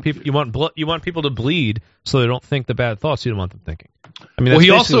 revolutionary, and you want people. You want people to bleed so they don't think the bad thoughts you don't want them thinking. I mean, Well, that's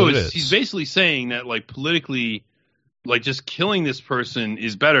he basically also what it is. He's basically saying that politically, just killing this person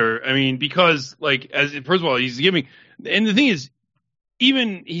is better. I mean, because first of all, he's giving, and the thing is,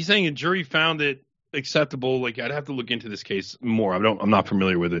 even he's saying a jury found it acceptable. I'd have to look into this case more. I'm not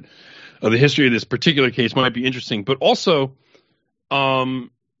familiar with it. The history of this particular case might be interesting, but also, even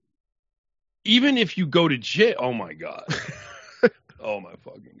if you go to jail, oh my god, oh my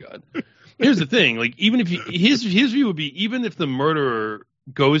fucking god. Here's the thing: even if his view would be, even if the murderer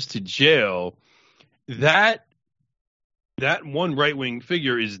goes to jail, that one right-wing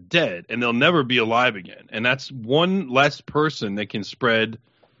figure is dead, and they'll never be alive again. And that's one less person that can spread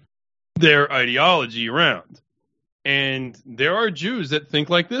their ideology around. And there are Jews that think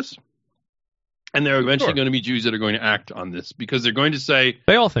like this, and there are eventually going to be Jews that are going to act on this because they're going to say,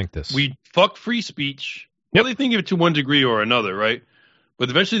 they all think this. We fuck free speech. Well, they think of it to one degree or another, right? But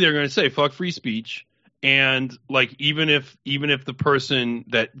eventually they're going to say fuck free speech. And even if the person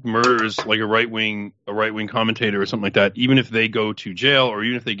that murders a right wing commentator or something like that, even if they go to jail or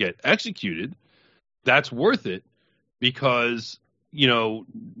even if they get executed, that's worth it because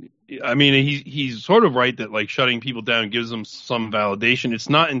I mean he's sort of right that shutting people down gives them some validation. It's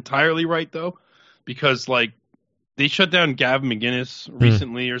not entirely right though, because they shut down Gavin McInnes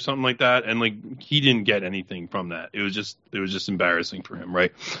recently or something like that, and like he didn't get anything from that. It was just embarrassing for him,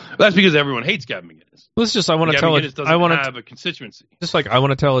 right? That's because everyone hates Gavin McInnes. Let's just I want to tell McInnes doesn't have a constituency. Just like I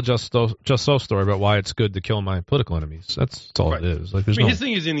want to tell a just so story about why it's good to kill my political enemies. That's all it is. Like, his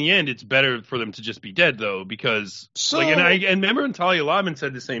thing is, in the end, it's better for them to just be dead, though, because and remember, Talia Lodman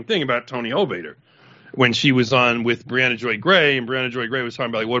said the same thing about Tony Ovader when she was on with Brianna Joy Gray, and Brianna Joy Gray was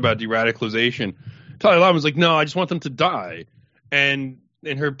talking about, like, what about de-radicalization? Talia Lodman was like, no, I just want them to die. And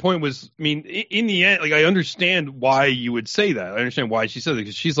her point was, I mean, in the end, like, I understand why you would say that. I understand why she said it,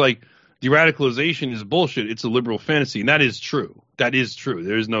 because she's like, de-radicalization is bullshit. It's a liberal fantasy, and that is true. That is true.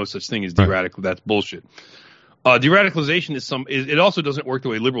 There is no such thing as de-radical. That's bullshit. De-radicalization it also doesn't work the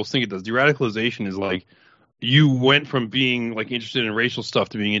way liberals think it does. De-radicalization is like, you went from being like interested in racial stuff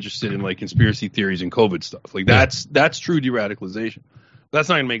to being interested in like conspiracy theories and COVID stuff. Like that's true de-radicalization. That's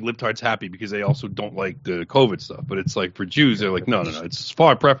not going to make libtards happy because they also don't like the COVID stuff. But it's like for Jews, they're like, no. It's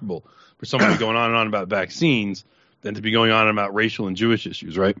far preferable for somebody going on and on about vaccines than to be going on about racial and Jewish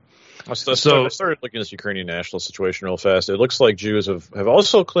issues, right? I started looking at this Ukrainian national situation real fast. It looks like Jews have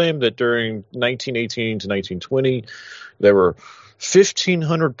also claimed that during 1918 to 1920, there were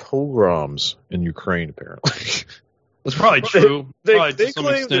 1,500 pogroms in Ukraine, apparently. That's probably true. They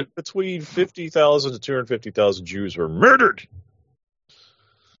claim that between 50,000 to 250,000 Jews were murdered.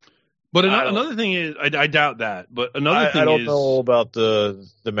 But another thing is, I doubt that. But another thing is, I don't know about the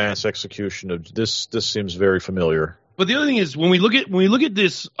mass execution of this. This seems very familiar. But the other thing is, when we look at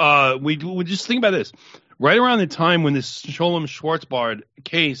this, we just think about this. Right around the time when this Sholem Schwarzbard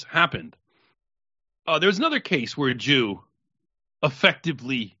case happened, there was another case where a Jew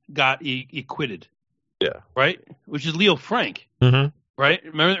effectively got acquitted. Yeah. Right? Which is Leo Frank. Mm-hmm. Right?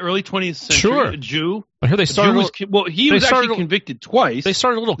 Remember the early 20th century? Sure. A Jew. I hear they started. He was actually convicted twice. They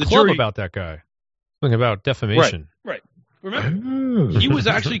started a little club about that guy. Something about defamation. Right. Remember, he was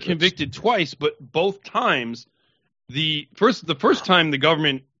actually convicted twice, but both times, the first time the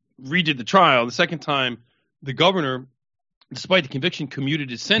government redid the trial. The second time, the governor, despite the conviction, commuted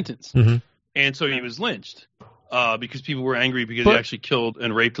his sentence, and so he was lynched. Because people were angry because he actually killed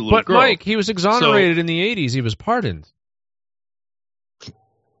and raped a little girl. But Mike, he was exonerated in the 80s. He was pardoned.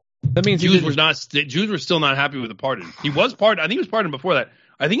 That means Jews were still not happy with the pardon. He was pardoned. I think he was pardoned before that.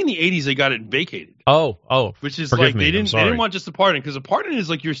 I think in the 80s they got it vacated. Oh, which is like they didn't want just a pardon, because a pardon is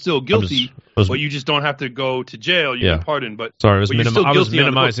like you're still guilty, but you just don't have to go to jail. You can pardon, but sorry, I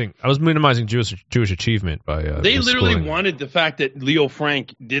was minimizing Jewish achievement by. They literally wanted the fact that Leo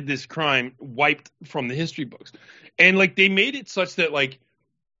Frank did this crime wiped from the history books, and like they made it such that like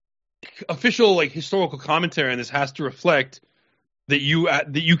official like historical commentary on this has to reflect that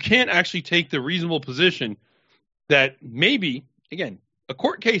you can't actually take the reasonable position that maybe again. A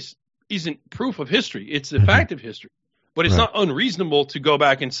court case isn't proof of history. It's a fact of history. But it's not unreasonable to go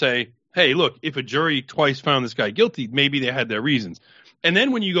back and say, hey, look, if a jury twice found this guy guilty, maybe they had their reasons. And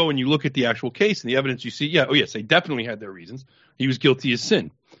then when you go and you look at the actual case and the evidence, you see, yes, they definitely had their reasons. He was guilty as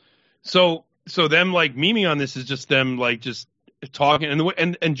sin. So them like memeing on this is just them like just talking.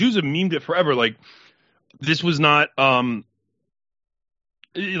 And Jews have memed it forever. Like this was not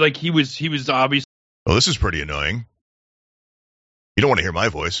like he was obviously. Well, this is pretty annoying. You don't want to hear my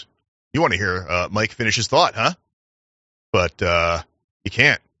voice. You want to hear Mike finish his thought, huh? But you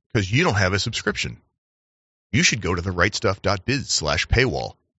can't, because you don't have a subscription. You should go to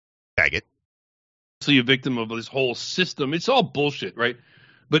therightstuff.biz/paywall. Tag it. So you're a victim of this whole system. It's all bullshit, right?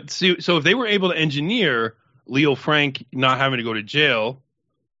 But see, so if they were able to engineer Leo Frank not having to go to jail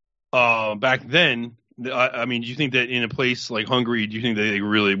back then, I mean, do you think that in a place like Hungary, do you think that they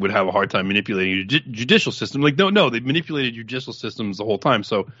really would have a hard time manipulating the judicial system? Like, no, they've manipulated judicial systems the whole time.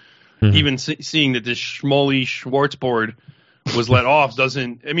 So even seeing that this Schmolly Schwarzbard was let off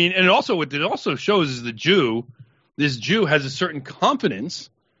doesn't, I mean, and also what it also shows is this Jew has a certain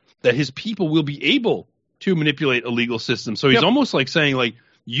confidence that his people will be able to manipulate a legal system. So he's almost like saying, like,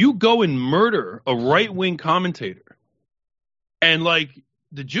 you go and murder a right-wing commentator and like,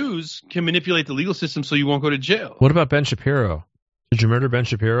 the Jews can manipulate the legal system so you won't go to jail. What about Ben Shapiro? Did you murder Ben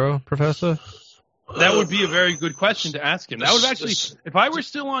Shapiro, Professor? That would be a very good question to ask him. That would actually, if I were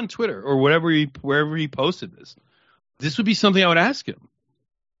still on Twitter or wherever he posted this would be something I would ask him.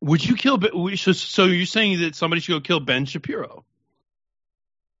 Would you kill? So you're saying that somebody should go kill Ben Shapiro?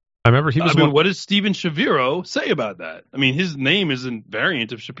 I remember he was. What does Steven Shapiro say about that? I mean, his name is a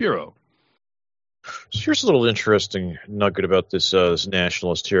variant of Shapiro. So here's a little interesting nugget about this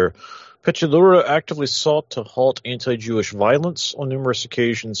nationalist here. Petulura actively sought to halt anti-Jewish violence on numerous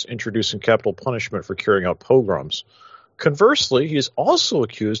occasions, introducing capital punishment for carrying out pogroms. conversely, he is also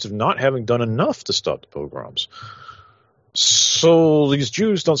accused of not having done enough to stop the pogroms. So these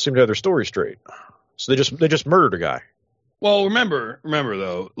Jews don't seem to have their story straight. So they just murdered a guy. Well, remember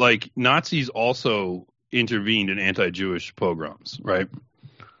though, like Nazis also intervened in anti-Jewish pogroms, right?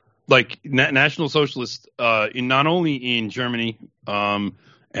 Like National Socialists, not only in Germany, and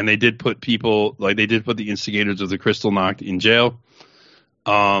they did put the instigators of the Kristallnacht in jail.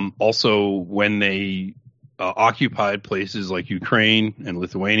 Also, when they occupied places like Ukraine and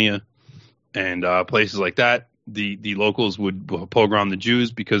Lithuania and places like that, the locals would pogrom the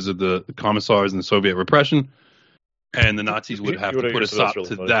Jews because of the commissars and the Soviet repression. And the Nazis would have to put a stop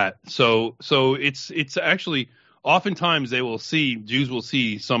to that. So it's actually oftentimes Jews will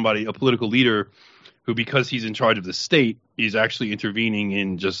see somebody, a political leader, who because he's in charge of the state is actually intervening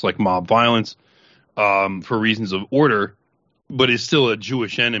in just like mob violence for reasons of order, but is still a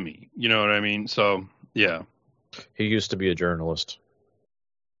Jewish enemy. You know what I mean? So yeah, he used to be a journalist.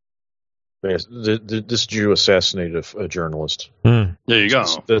 This Jew assassinated a journalist. There you go.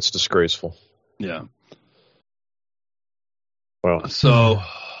 That's disgraceful. Yeah. Well, so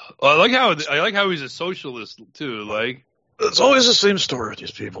I like how he's a socialist too. Like it's always the same story with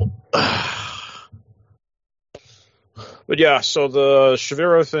these people. But yeah, so the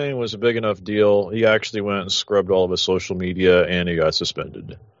Shaviro thing was a big enough deal. He actually went and scrubbed all of his social media, and he got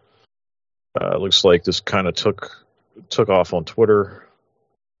suspended. It looks like this kind of took off on Twitter.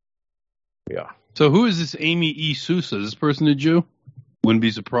 Yeah. So who is this Amy E. Sousa? Is this person a Jew? Wouldn't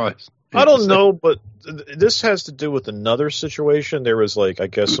be surprised. I don't know, but this has to do with another situation. There was like, I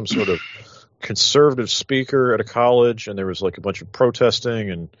guess, some sort of conservative speaker at a college, and there was like a bunch of protesting,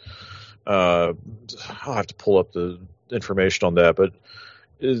 and I'll have to pull up the information on that. But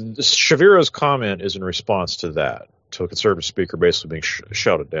Shaviro's comment is in response to that, to a conservative speaker basically being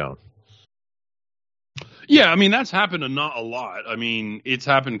shouted down. Yeah, I mean, that's happened not a lot. I mean, it's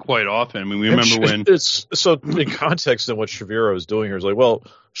happened quite often. I mean, we remember when... So in context of what Shaviro is doing here is like, well,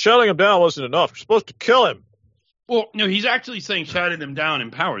 shouting him down wasn't enough. You're supposed to kill him. Well, no, he's actually saying shouting them down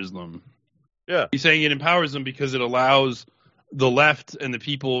empowers them. Yeah. He's saying it empowers them because it allows the left and the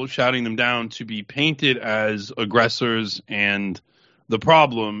people shouting them down to be painted as aggressors and the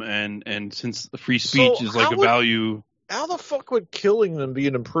problem. And since the free speech is like a value... How the fuck would killing them be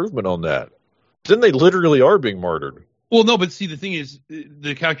an improvement on that? Then they literally are being martyred. Well, no, but see, the thing is,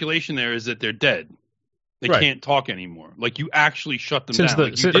 the calculation there is that they're dead. They can't talk anymore. Like, you actually shut them down.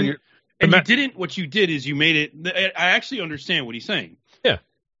 What you did is you made it... I actually understand what he's saying. Yeah.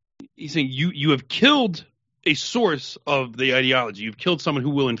 He's saying you have killed a source of the ideology. You've killed someone who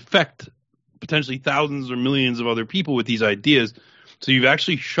will infect potentially thousands or millions of other people with these ideas. So you've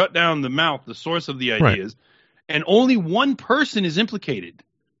actually shut down the mouth, the source of the ideas. Right. And only one person is implicated.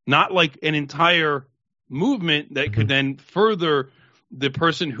 Not like an entire movement that could then further the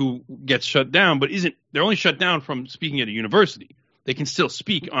person who gets shut down, but they're only shut down from speaking at a university. They can still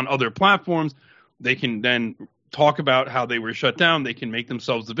speak on other platforms. They can then talk about how they were shut down. They can make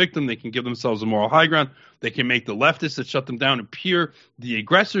themselves the victim. They can give themselves a moral high ground. They can make the leftists that shut them down appear the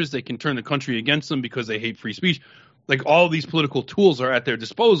aggressors. They can turn the country against them because they hate free speech. Like, all these political tools are at their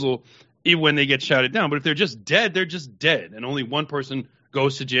disposal when they get shouted down. But if they're just dead, they're just dead. And only one person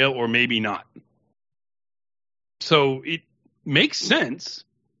goes to jail, or maybe not. So it makes sense.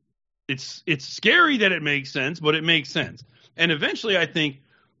 It's scary that it makes sense, but it makes sense. And eventually, I think,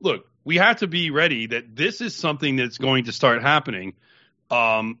 look, we have to be ready that this is something that's going to start happening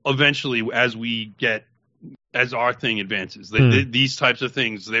eventually as our thing advances. These types of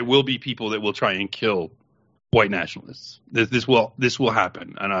things, there will be people that will try and kill white nationalists. This will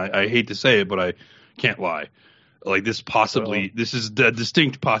happen. And I hate to say it, but I can't lie. Like, this is a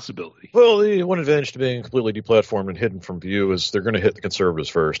distinct possibility. Well, the one advantage to being completely deplatformed and hidden from view is they're going to hit the conservatives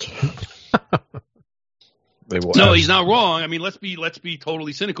first. No, he's not wrong. I mean, let's be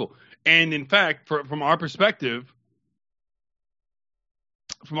totally cynical. And in fact, from our perspective,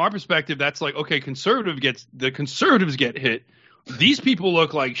 that's like, okay, the conservatives get hit. These people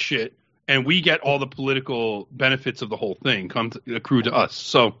look like shit, and we get all the political benefits of the whole thing accrue to us.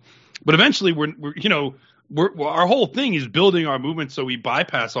 So, but eventually, our whole thing is building our movement so we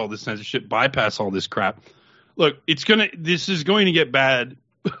bypass all this censorship, bypass all this crap. Look, this is going to get bad.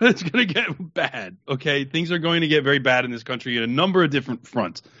 It's going to get bad, okay? Things are going to get very bad in this country in a number of different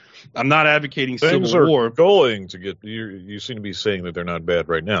fronts. I'm not advocating civil war. Going to get. You seem to be saying that they're not bad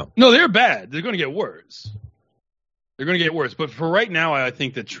right now. No, they're bad. They're going to get worse. But for right now, I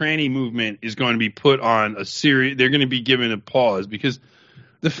think the tranny movement is going to be put on a series. They're going to be given a pause because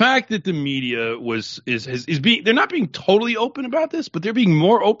the fact that the media they're not being totally open about this, but they're being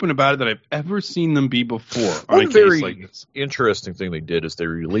more open about it than I've ever seen them be before. One very interesting thing they did is they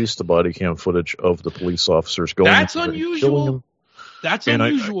released the body cam footage of the police officers going. That's unusual. That's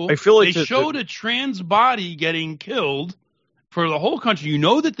unusual. I feel like they showed a trans body getting killed for the whole country. You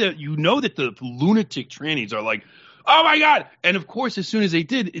know that the lunatic trannies are like, oh my God. And of course, as soon as they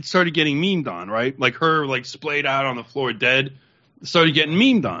did, it started getting memed on, right? Like her like splayed out on the floor dead. Started getting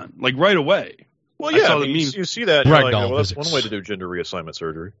memed on, like right away. Well, yeah, you see that. Like, well, that's one way to do gender reassignment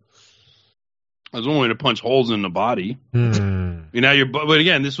surgery. That's one way to punch holes in the body. But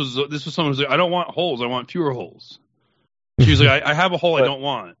again, this was someone who's like, I don't want holes, I want fewer holes. She was like, I have a hole I don't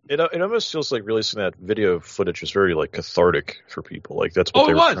want. It almost feels like releasing that video footage is very like cathartic for people. Like that's what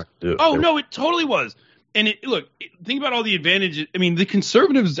they were trying to do. Oh no, it totally was. And think about all the advantages. I mean, the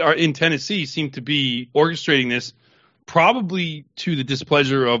conservatives in Tennessee seem to be orchestrating this. Probably to the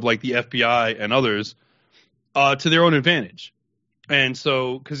displeasure of like the FBI and others, to their own advantage. And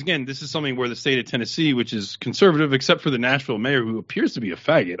so, because again, this is something where the state of Tennessee, which is conservative, except for the Nashville mayor, who appears to be a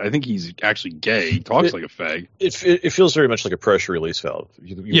faggot. I think he's actually gay. He talks like a fag. It feels very much like a pressure release valve.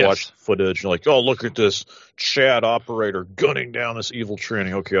 You watch the footage, and you're like, oh, look at this Chad operator gunning down this evil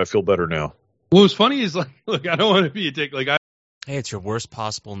tranny. Okay, I feel better now. What was funny is, like, look, I don't want to be a dick. Like, Hey, it's your worst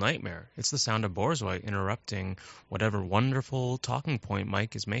possible nightmare. It's the sound of Borzoi interrupting whatever wonderful talking point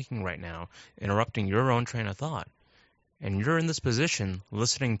Mike is making right now, interrupting your own train of thought. And you're in this position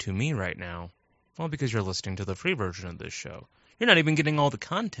listening to me right now, well, because you're listening to the free version of this show. You're not even getting all the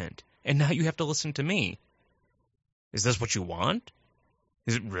content, and now you have to listen to me. Is this what you want?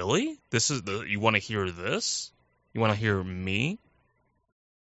 Is it really? You want to hear this? You want to hear me?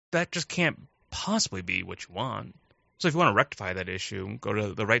 That just can't possibly be what you want. So if you want to rectify that issue, go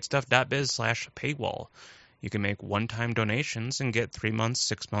to therightstuff.biz/paywall. You can make one-time donations and get 3 months,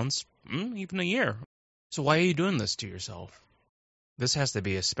 6 months, even a year. So why are you doing this to yourself? This has to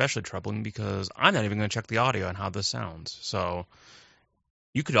be especially troubling because I'm not even going to check the audio on how this sounds. So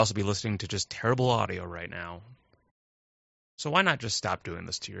you could also be listening to just terrible audio right now. So why not just stop doing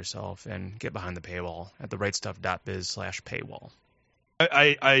this to yourself and get behind the paywall at therightstuff.biz/paywall?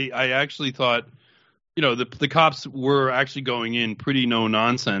 I actually thought, the cops were actually going in pretty no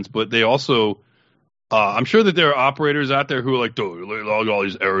nonsense, but they also, I'm sure that there are operators out there who are like, dude, look at all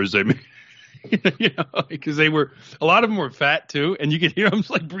these errors they made. Because a lot of them were fat too, and you could hear them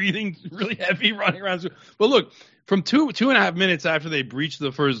like breathing really heavy, running around. But look, from 2.5 minutes after they breached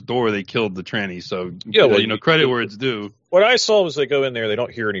the first door, they killed the tranny. So credit where it's due. What I saw was they go in there, they don't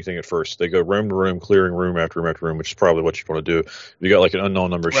hear anything at first. They go room to room, clearing room after room after room, which is probably what you want to do. You got like an unknown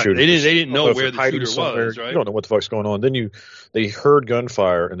number of shooters. They didn't know where the shooter was, right? You don't know what the fuck's going on. Then they heard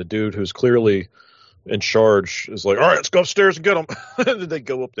gunfire, and the dude who's clearly in charge is like, all right, let's go upstairs and get them. And they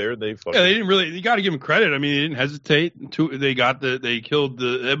go up there and they fucking... Yeah, they didn't really... You got to give them credit. I mean, they didn't hesitate. They killed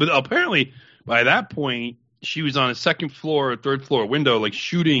the... But apparently, by that point, she was on a second floor or third floor window, like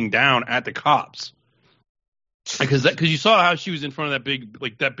shooting down at the cops. Because you saw how she was in front of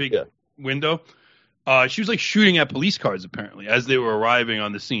that big window. She was like shooting at police cars apparently as they were arriving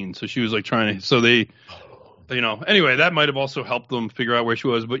on the scene. So she was like trying to. So they, anyway, that might have also helped them figure out where she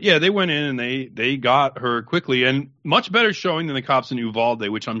was. But yeah, they went in and they got her quickly, and much better showing than the cops in Uvalde,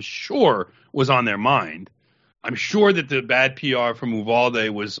 which I'm sure was on their mind. I'm sure that the bad PR from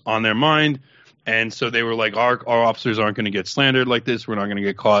Uvalde was on their mind. And so they were like, our officers aren't going to get slandered like this. We're not going to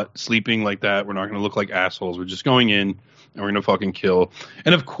get caught sleeping like that. We're not going to look like assholes. We're just going in and we're going to fucking kill.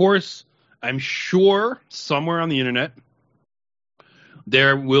 And of course, I'm sure somewhere on the internet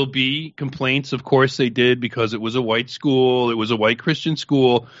there will be complaints. Of course they did, because it was a white school. It was a white Christian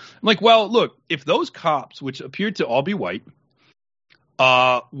school. I'm like, well, look, if those cops, which appeared to all be white,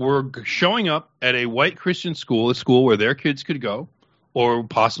 were showing up at a white Christian school, a school where their kids could go, or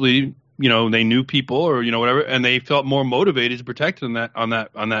possibly, they knew people or, whatever, and they felt more motivated to protect them on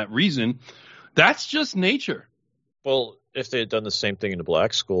that reason. That's just nature. Well, if they had done the same thing in a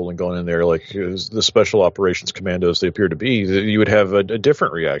black school and gone in there like the special operations commandos they appear to be, you would have a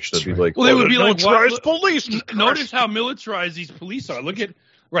different reaction. It'd be like, well, they would be like, militarized police. Notice how militarized these police are. Look at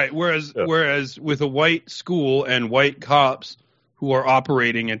right. Whereas with a white school and white cops who are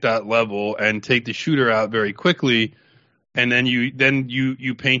operating at that level and take the shooter out very quickly. And then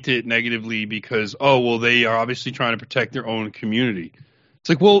you paint it negatively because, they are obviously trying to protect their own community. It's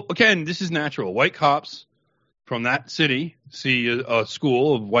like, well, again, this is natural. White cops from that city see a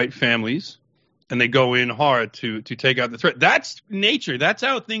school of white families, and they go in hard to take out the threat. That's nature. That's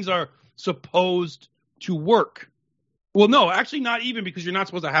how things are supposed to work. Well, no, actually not even, because you're not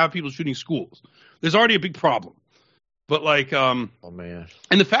supposed to have people shooting schools. There's already a big problem. But like, oh man.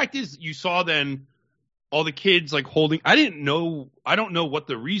 And the fact is, you saw then all the kids like holding. I don't know what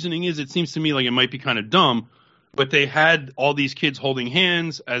the reasoning is. It seems to me like it might be kind of dumb, but they had all these kids holding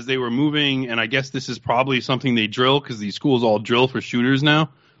hands as they were moving, and I guess this is probably something they drill because these schools all drill for shooters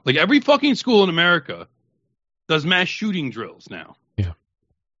now. Like every fucking school in America does mass shooting drills now. Yeah.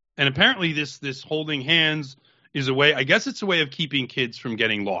 And apparently this holding hands is a way. I guess it's a way of keeping kids from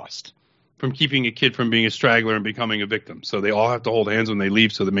getting lost, from keeping a kid from being a straggler and becoming a victim. So they all have to hold hands when they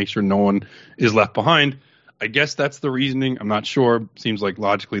leave so to make sure no one is left behind. I guess that's the reasoning. I'm not sure. Seems like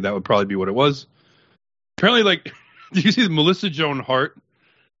logically that would probably be what it was. Apparently, like, did you see that Melissa Joan Hart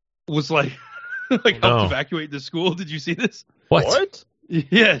was like helped evacuate the school? Did you see this? What?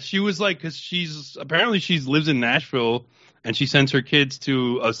 Yeah, she was like, because she lives in Nashville and she sends her kids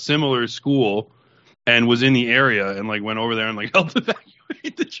to a similar school and was in the area and like went over there and like helped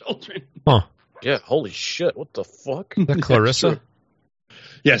evacuate the children. Huh. Yeah, holy shit, what the fuck? Is that Clarissa?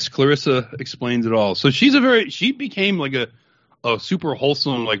 Yes, Clarissa explains it all. So she became like a super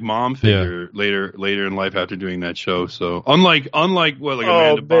wholesome like mom figure later in life after doing that show. So unlike what like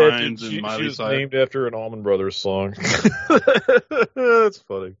Amanda Bynes and Miley she's Cyrus. named after an Allman Brothers song. That's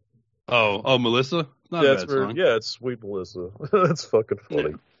funny. Oh, Melissa? Not a bad song. Yeah, it's Sweet Melissa. That's fucking funny.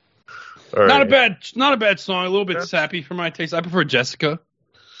 Yeah. All right. Not a bad song. A little bit sappy for my taste. I prefer Jessica.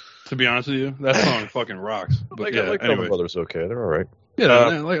 To be honest with you, that song fucking rocks. But I like Allman Brothers. Okay, they're all right. Yeah,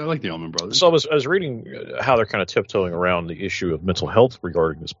 I like the Allman Brothers. So I was reading how they're kind of tiptoeing around the issue of mental health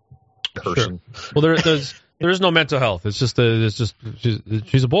regarding this person. Sure. Well, there is no mental health. It's just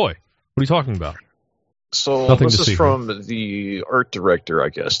she's a boy. What are you talking about? So Nothing this to is see from the art director, I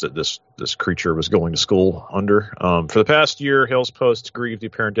guess, that this creature was going to school under. For the past year, Hale's post grieved the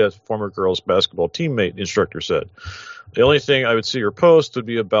apparent death of former girls' basketball teammate, the instructor said. The only thing I would see her post would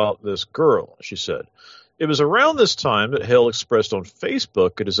be about this girl, she said. It was around this time that Hale expressed on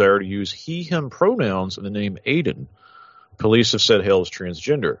Facebook a desire to use he/him pronouns in the name Aiden. Police have said Hale was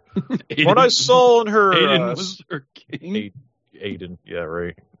transgender. From what I saw in her... Aiden was her king? Aiden, yeah,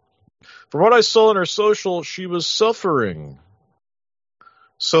 right. From what I saw in her social, she was suffering.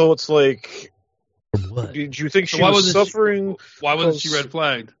 So it's like... What? Did you think she was suffering? Why wasn't she red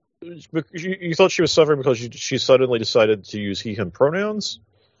flagged? You thought she was suffering because she suddenly decided to use he/him pronouns?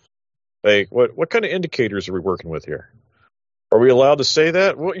 Like, what kind of indicators are we working with here? Are we allowed to say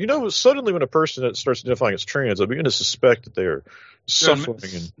that? Well, suddenly when a person starts identifying as trans, I begin to suspect that they are suffering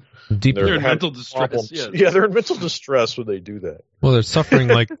and they're in mental distress. Yeah, they're in mental distress when they do that. Well, they're suffering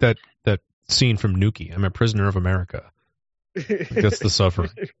like that scene from Nuki. I'm a prisoner of America. That's the suffering.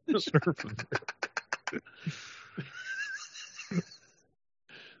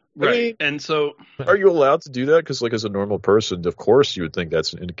 Right, and so are you allowed to do that? Because, like, as a normal person, of course, you would think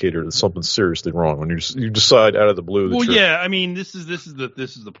that's an indicator that something's seriously wrong when you decide out of the blue. Well, yeah, I mean, this is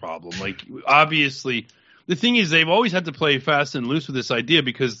the problem. Like, obviously, the thing is, they've always had to play fast and loose with this idea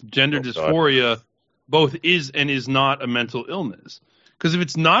because gender dysphoria both is and is not a mental illness. Because if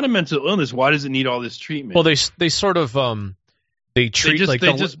it's not a mental illness, why does it need all this treatment? Well, they sort of they treat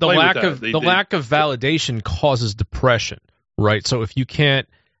the lack of validation causes depression, right? So if you can't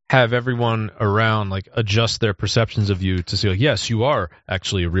have everyone around like adjust their perceptions of you to say, like, yes, you are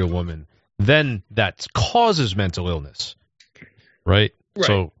actually a real woman, then that causes mental illness, right?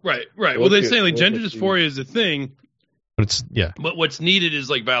 Right. Well, they're saying like gender dysphoria is a thing, but But what's needed is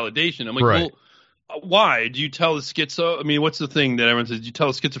like validation. I'm like, well, why do you tell the schizo? I mean, what's the thing that everyone says? Do you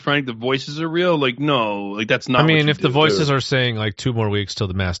tell the schizophrenic the voices are real? Like, no, like that's not. I mean, if the voices are saying like 2 more weeks till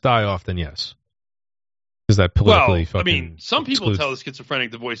the mass die off, then yes. Is that politically fucking... I mean, some people tell the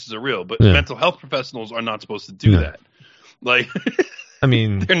schizophrenic the voices are real, but mental health professionals are not supposed to do that. Like, I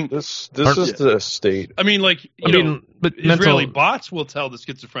mean, this is the state. I mean, like, but Israeli bots will tell the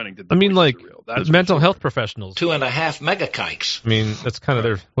schizophrenic that the voices are real. That's mental health professionals. 2.5 megakikes. I mean, that's kind of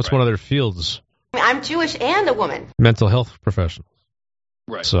their... What's one of their fields? I'm Jewish and a woman. Mental health professionals.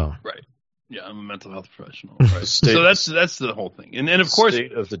 Right. So. Right. Yeah, I'm a mental health professional. Right. So that's the whole thing, and of course,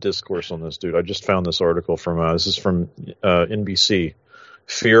 state of the discourse on this, dude. I just found this article from this is from NBC.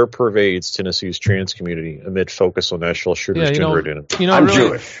 Fear pervades Tennessee's trans community amid focus on Nashville shooters' gender identity. I'm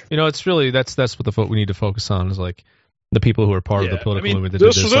Jewish. It's really that's what we need to focus on is like the people who are part of the political movement.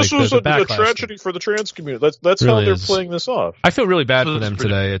 This was a tragedy for the trans community. That's really how they're playing this off. I feel really bad for them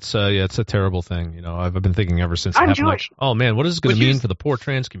today. It's a terrible thing. I've been thinking ever since it happened. Like, oh man, what is it going to mean for the poor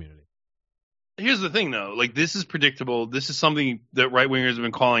trans community? Here's the thing, though. Like, this is predictable. This is something that right-wingers have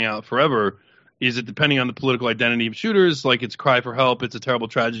been calling out forever. Is it depending on the political identity of shooters? Like, it's a cry for help. It's a terrible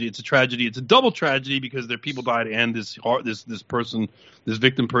tragedy. It's a tragedy. It's a double tragedy because their people died and this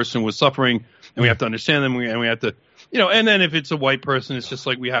victim person was suffering, and we have to understand them. And we have to, and then if it's a white person, it's just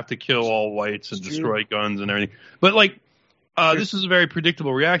like we have to kill all whites and destroy guns and everything. But like, this is a very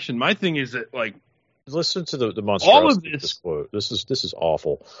predictable reaction. My thing is that, like, listen to the monstrosity of this quote. This is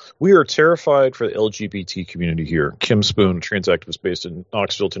awful. We are terrified for the LGBT community here. Kim Spoon, a trans activist based in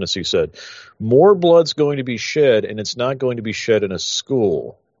Knoxville, Tennessee, said, "More blood's going to be shed, and it's not going to be shed in a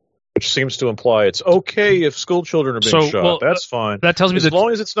school." Which seems to imply it's okay if school children are being shot. Well, that's fine. That tells me as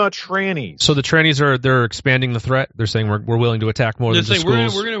long as it's not trannies. So the trannies they're expanding the threat. They're saying we're willing to attack more than just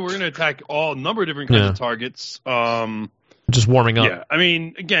schools. We're gonna attack all number of different kinds of targets. Just warming up. Yeah, I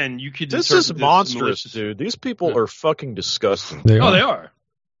mean, again, you could. This is monstrous, dude. These people are fucking disgusting. They are.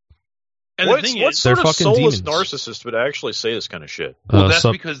 And what sort of soulless demons. narcissist would actually say this kind of shit? Well, that's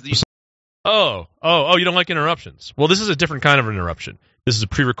because these. Oh! You don't like interruptions? Well, this is a different kind of interruption. This is a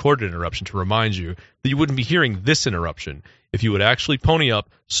pre-recorded interruption to remind you that you wouldn't be hearing this interruption if you would actually pony up,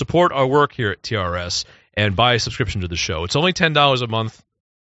 support our work here at TRS, and buy a subscription to the show. It's only $10 a month.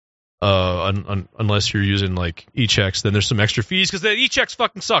 Unless you're using like e-checks, then there's some extra fees because the e-checks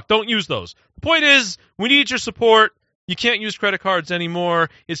fucking suck. Don't use those. The point is, we need your support. You can't use credit cards anymore.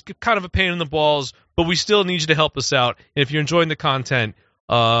 It's kind of a pain in the balls, but we still need you to help us out. And if you're enjoying the content,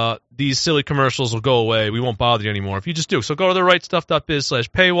 these silly commercials will go away. We won't bother you anymore if you just do. So go to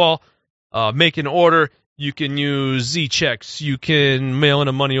therightstuff.biz/paywall, make an order. You can use e-checks. You can mail in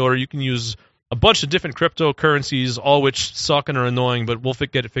a money order. You can use a bunch of different cryptocurrencies, all which suck and are annoying, but we'll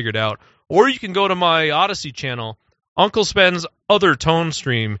get it figured out. Or you can go to my Odyssey channel, Uncle Spen's Other Tone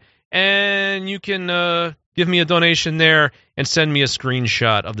Stream, and you can give me a donation there and send me a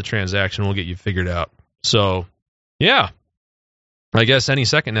screenshot of the transaction. We'll get you figured out. So, yeah. I guess any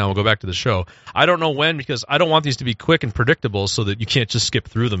second now we'll go back to the show. I don't know when because I don't want these to be quick and predictable so that you can't just skip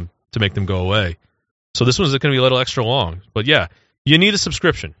through them to make them go away. So this one's going to be a little extra long. But, yeah, you need a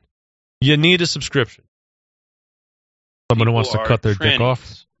subscription. You need a subscription. Someone who wants to cut their dick off.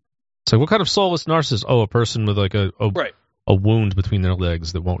 It's like, what kind of soulless narcissist? Oh, a person with like a wound between their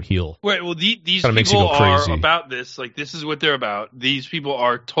legs that won't heal. Right. Well, these people are about this. Like, this is what they're about. These people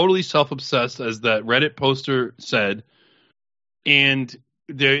are totally self-obsessed, as that Reddit poster said, and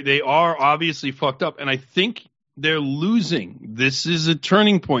they are obviously fucked up. And I think they're losing. This is a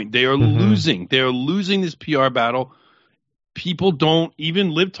turning point. They are losing. They are losing this PR battle. People don't,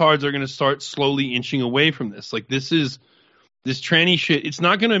 even libtards are going to start slowly inching away from this. Like, this tranny shit, it's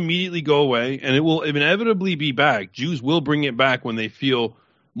not going to immediately go away, and it will inevitably be back. Jews will bring it back when they feel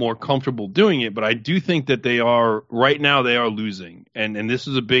more comfortable doing it, but I do think that right now they are losing. And this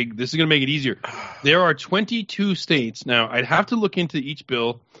is going to make it easier. There are 22 states. Now, I'd have to look into each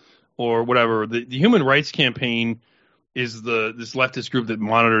bill or whatever. The Human Rights Campaign is this leftist group that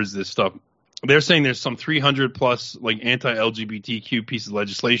monitors this stuff. They're saying there's some 300 plus like anti-LGBTQ pieces of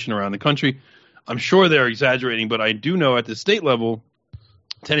legislation around the country. I'm sure they're exaggerating, but I do know at the state level,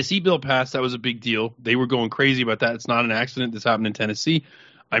 Tennessee bill passed. That was a big deal. They were going crazy about that. It's not an accident. This happened in Tennessee.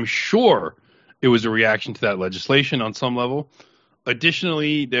 I'm sure it was a reaction to that legislation on some level.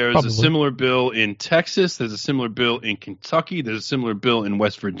 Additionally, there's a similar bill in Texas. There's a similar bill in Kentucky. There's a similar bill in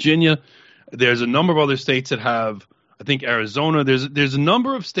West Virginia. There's a number of other states that have, I think Arizona, there's a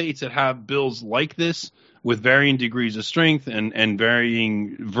number of states that have bills like this with varying degrees of strength and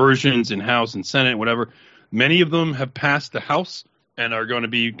varying versions in House and Senate, whatever. Many of them have passed the House and are going to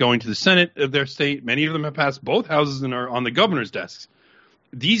be going to the Senate of their state. Many of them have passed both houses and are on the governor's desks.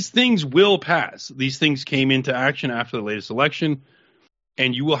 These things will pass. These things came into action after the latest election,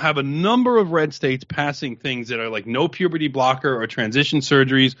 and you will have a number of red states passing things that are like no puberty blocker or transition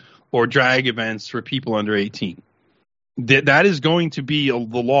surgeries or drag events for people under 18. That is going to be the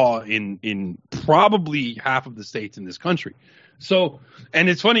law in probably half of the states in this country. So, and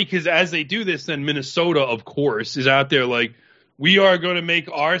it's funny because as they do this, then Minnesota, of course, is out there like, we are going to make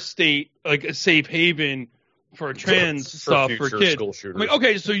our state like a safe haven for trans stuff for kids. I'm like,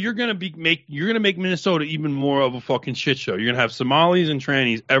 okay, so you're going to make Minnesota even more of a fucking shit show. You're going to have Somalis and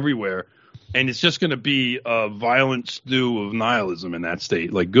trannies everywhere, and it's just going to be a violent stew of nihilism in that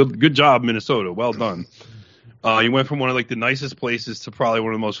state. Like, good job, Minnesota. Well done. You went from one of like the nicest places to probably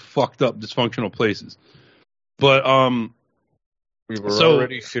one of the most fucked up, dysfunctional places. But we were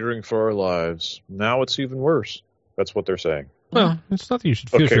already fearing for our lives. Now it's even worse. That's what they're saying. Well, it's not that you should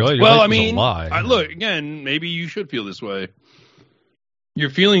feel for your life. Well, I mean, look, again, maybe you should feel this way. Your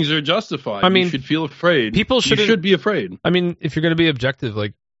feelings are justified. I mean, you should feel afraid. You should be afraid. I mean, if you're going to be objective,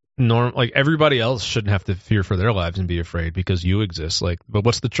 like, like everybody else shouldn't have to fear for their lives and be afraid because you exist. Like, but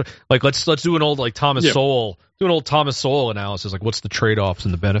what's the like? Let's do an old like Thomas Sowell, do an old Thomas Sowell analysis. Like, what's the trade-offs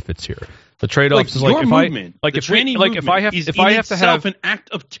and the benefits here? The trade-offs is like if movement, if I have to have an act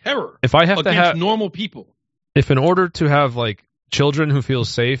of terror. If I have against to have normal people. If in order to have like children who feel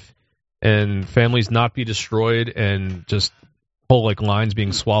safe and families not be destroyed and just whole like lines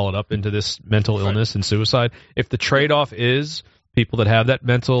being swallowed up into this mental illness and suicide, if the trade-off is people that have that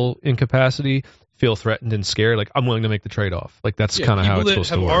mental incapacity feel threatened and scared, like I'm willing to make the trade-off. Like that's kind of how it's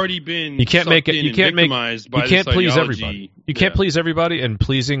supposed to work. Already been you can't make it. You can't make. You can't please everybody. You can't please everybody, and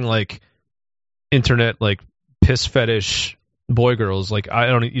pleasing like internet like piss fetish boy girls. Like I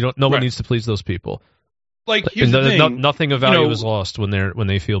don't. You don't. No one needs to please those people. Like here's the thing. Nothing of value is lost when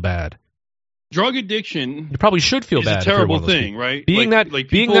they feel bad. Drug addiction. You probably should feel bad. It's a terrible thing, right? Being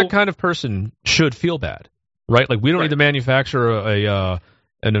that kind of person should feel bad, right? Like we don't need to manufacture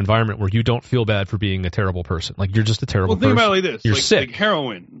an environment where you don't feel bad for being a terrible person. Like you're just a terrible person. Well, think about it like this. You're sick. Like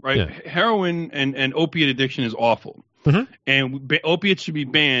heroin, right? Yeah. Heroin and opiate addiction is awful. Mm-hmm. And opiates should be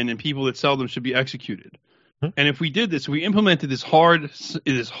banned and people that sell them should be executed. Mm-hmm. And if we did this, we implemented this hard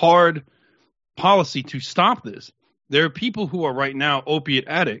policy to stop this, there are people who are right now opiate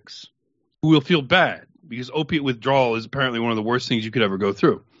addicts who will feel bad because opiate withdrawal is apparently one of the worst things you could ever go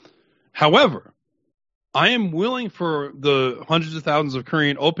through. However, I am willing for the hundreds of thousands of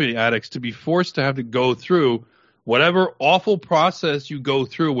Korean opiate addicts to be forced to have to go through whatever awful process you go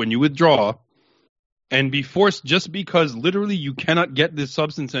through when you withdraw and be forced just because literally you cannot get this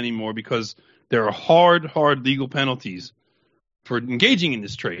substance anymore because there are hard legal penalties for engaging in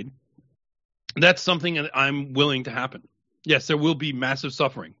this trade. That's something that I'm willing to happen. Yes, there will be massive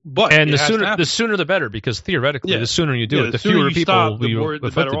suffering, but the sooner the better, because theoretically, the sooner you do it, the fewer people will be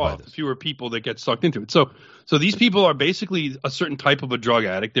affected by this. The fewer people that get sucked into it. So these people are basically a certain type of a drug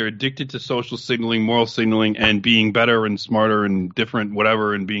addict. They're addicted to social signaling, moral signaling, and being better and smarter and different,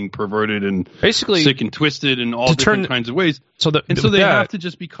 whatever, and being perverted and basically sick and twisted in all different kinds of ways. So they have to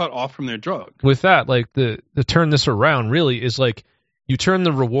just be cut off from their drug. With that, like the turn this around really is like. You turn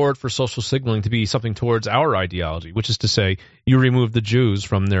the reward for social signaling to be something towards our ideology, which is to say you remove the Jews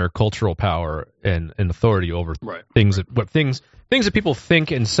from their cultural power and authority over things that people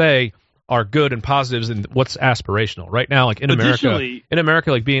think and say are good and positives and what's aspirational. Right now, like in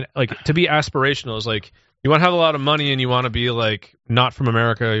America, like being like to be aspirational is like you want to have a lot of money and you want to be like not from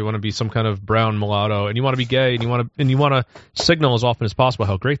America, you want to be some kind of brown mulatto and you want to be gay and you want to signal as often as possible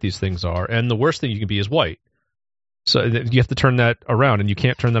how great these things are. And the worst thing you can be is white. So you have to turn that around, and you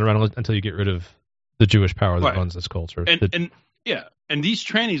can't turn that around until you get rid of the Jewish power that runs this culture. And these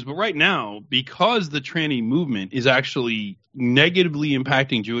trannies, but right now, because the tranny movement is actually negatively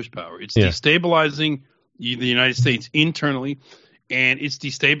impacting Jewish power, it's destabilizing the United States internally, and it's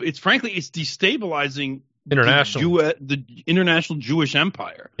destabilizing the international Jewish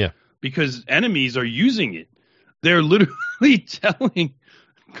empire. Yeah, because enemies are using it. They're literally telling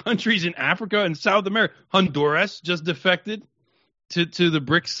countries in Africa and South America. Honduras just defected to the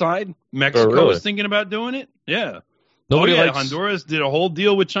BRICS side. Mexico is thinking about doing it. Yeah. Honduras did a whole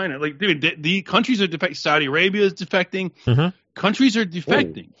deal with China. Like, dude, the countries are defecting. Saudi Arabia is defecting. Mm-hmm. Countries are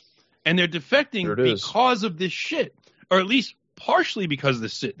defecting. And they're defecting because of this shit. Or at least partially because of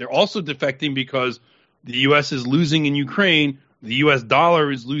this shit. They're also defecting because the U.S. is losing in Ukraine. The U.S.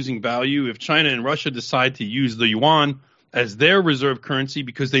 dollar is losing value. If China and Russia decide to use the yuan as their reserve currency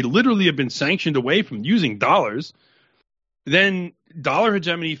because they literally have been sanctioned away from using dollars, then dollar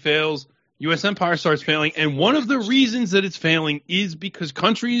hegemony fails, U.S. empire starts failing, and one of the reasons that it's failing is because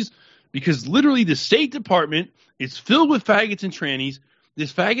literally the State Department is filled with faggots and trannies.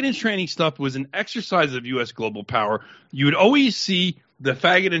 This faggot and tranny stuff was an exercise of U.S. global power. You would always see the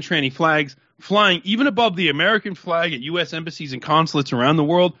faggot and tranny flags flying even above the American flag at U.S. embassies and consulates around the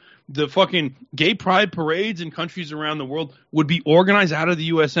world. The fucking gay pride parades in countries around the world would be organized out of the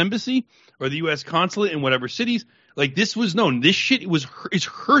U.S. embassy or the U.S. consulate in whatever cities. Like, this was known. This shit is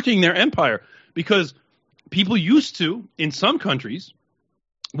hurting their empire because people used to, in some countries,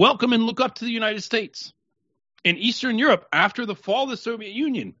 welcome and look up to the United States. In Eastern Europe, after the fall of the Soviet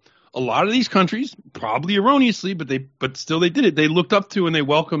Union, a lot of these countries, probably erroneously, but still they did it. They looked up to and they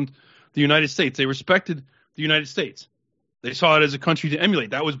welcomed the United States. They respected the United States. They saw it as a country to emulate.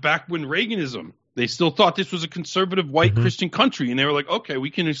 That was back when Reaganism, they still thought this was a conservative white Christian country. And they were like, okay,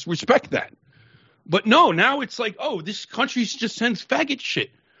 we can respect that. But no, now it's like, oh, this country just sends faggot shit.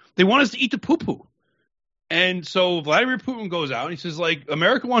 They want us to eat the poo-poo. And so Vladimir Putin goes out and he says, like,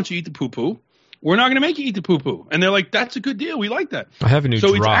 America wants you to eat the poo-poo. We're not going to make you eat the poo-poo. And they're like, that's a good deal. We like that. I have a new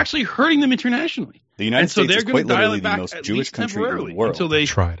So drop. It's actually hurting them internationally. The United and so States they're is quite gonna dial literally it the back most at Jewish least country in temporarily the world. until they I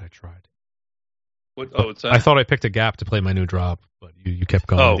tried. It's I thought I picked a gap to play my new drop, but you kept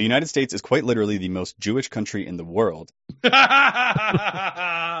going. Oh. The United States is quite literally the most Jewish country in the world. That's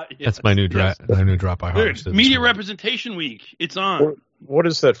my new drop. My new drop. I harvested. Media Representation Week. It's on. What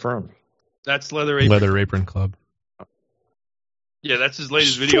is that from? That's Leather Apron. Leather Apron Club. Yeah, that's his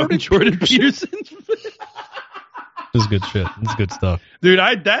latest video on Jordan Peterson. This is good shit. This is good stuff. Dude,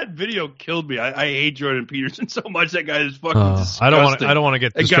 that video killed me. I hate Jordan Peterson so much. That guy is fucking disgusting. I don't want to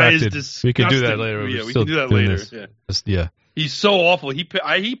get distracted. That guy is disgusting. We can do that later. Yeah, we can do that later. Yeah. He's so awful. He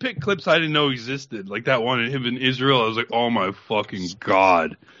picked clips I didn't know existed, like that one of him in Israel. I was like, oh my fucking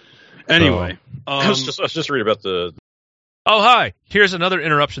god. Anyway, I was just reading about the. Oh hi! Here's another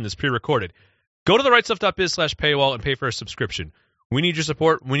interruption that's pre-recorded. Go to therightstuff.biz/paywall and pay for a subscription. We need your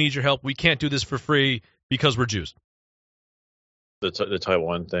support. We need your help. We can't do this for free because we're Jews. The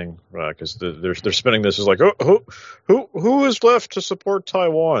Taiwan thing, right? Because they're spinning this as like, who is left to support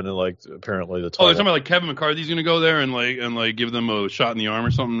Taiwan? And like apparently the Taiwan. Oh, they're talking about like Kevin McCarthy's going to go there and give them a shot in the arm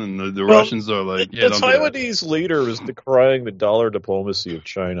or something, and the Russians are like, yeah, the Taiwanese leader is decrying the dollar diplomacy of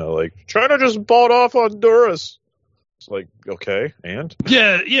China. Like China just bought off Honduras. It's like, okay, and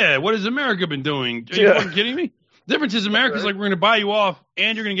yeah. What has America been doing? Are you fucking kidding me? The difference is America's like, we're going to buy you off,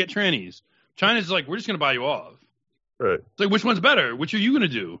 and you're going to get trannies. China's like, we're just going to buy you off. Right. It's like, which one's better? Which are you going to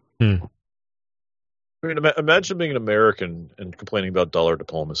do? I mean, imagine being an American and complaining about dollar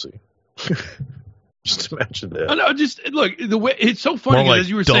diplomacy. Just imagine that. No, just look, the way it's so funny because as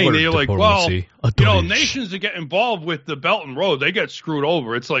you were saying, they're like, well, nations that get involved with the Belt and Road, they get screwed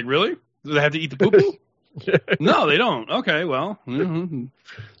over. It's like, really? Do they have to eat the poo-poo? No, they don't. Okay, well. Mm-hmm.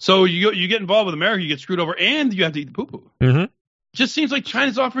 So you get involved with America, you get screwed over, and you have to eat the poo-poo. Mm-hmm. Just seems like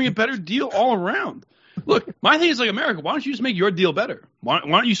China's offering a better deal all around. Look, my thing is like, America, why don't you just make your deal better? Why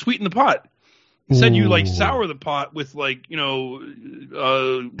don't you sweeten the pot? Instead, you like sour the pot with like, all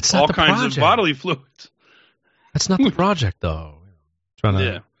kinds of bodily fluids. That's not the project, though.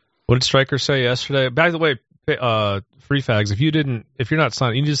 What did Stryker say yesterday? By the way, free fags. If you're not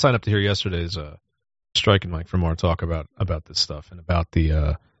signed, you need to sign up to hear yesterday's Strike and Mike for more talk about this stuff and about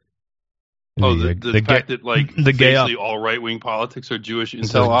the fact that like basically all right wing politics are Jewish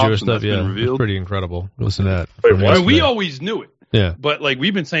intel ops, Jewish stuff. Been revealed. Pretty incredible. Listen to that. Wait, we always knew it. Yeah, but like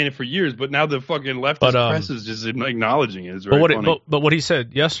we've been saying it for years, but now the fucking leftist press is just acknowledging it. It's very funny. But what he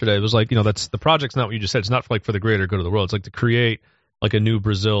said yesterday was like, that's the project's not what you just said. It's not for the greater good of the world. It's like to create like a new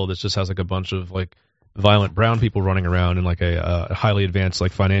Brazil that just has like a bunch of like violent brown people running around in like a highly advanced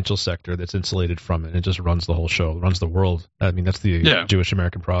like financial sector that's insulated from it. And it just runs the whole show, runs the world. I mean, that's the Jewish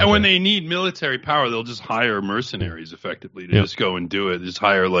American project. And when they need military power, they'll just hire mercenaries effectively to just go and do it. Just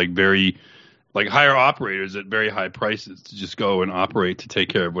hire hire operators at very high prices to just go and operate to take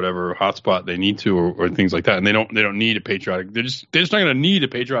care of whatever hotspot they need to or things like that. And they don't need a patriotic. They're just not going to need a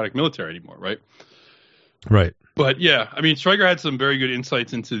patriotic military anymore, right? Right. But yeah, I mean, Stryker had some very good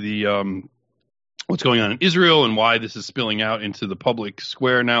insights into the what's going on in Israel and why this is spilling out into the public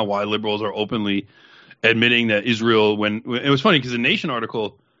square now. Why liberals are openly admitting that Israel. When it was funny because the Nation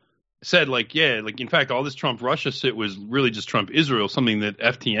article said in fact all this Trump Russia shit was really just Trump Israel, something that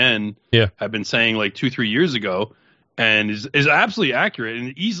FTN had been saying like 2-3 years ago, and is absolutely accurate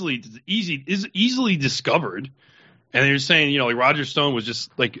and easily discovered. And they're saying like Roger Stone was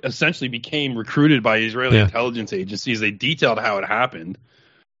just like essentially became recruited by Israeli intelligence agencies. They detailed how it happened,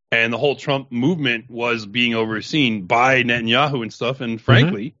 and the whole Trump movement was being overseen by Netanyahu and stuff. And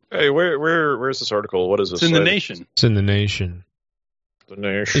frankly, hey, where's this article? What is this? It's in the Nation. It's in the Nation.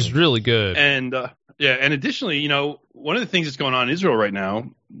 It's really good. And and additionally, one of the things that's going on in Israel right now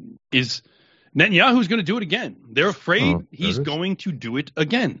is Netanyahu's going to do it again. They're afraid he's going to do it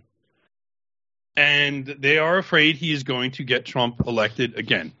again. And they are afraid he is going to get Trump elected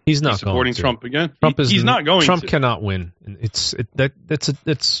again. He's not supporting going to. Trump again. He's not going Trump to. cannot win. It's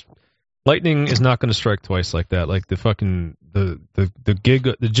lightning is not going to strike twice like that. Like the fucking the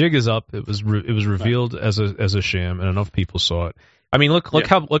jig is up. It was revealed as a sham, and enough people saw it. I mean,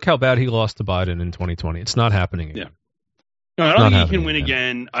 look how bad he lost to Biden in 2020. It's not happening again. No, I don't think he can win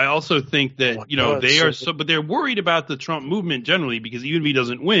again. I also think that but they're worried about the Trump movement generally because even if he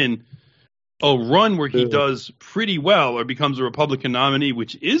doesn't win, a run where he does pretty well or becomes a Republican nominee,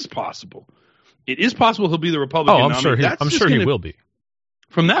 which is possible. It is possible he'll be the Republican nominee. I'm sure he will be.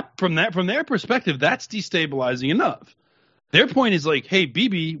 From their perspective, that's destabilizing enough. Their point is like, hey,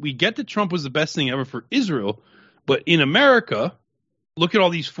 Bibi, we get that Trump was the best thing ever for Israel, but in America, look at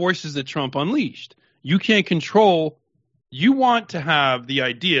all these forces that Trump unleashed. You can't control. You want to have the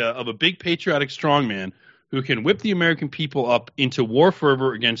idea of a big patriotic strongman who can whip the American people up into war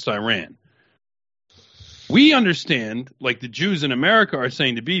fervor against Iran. We understand, like the Jews in America are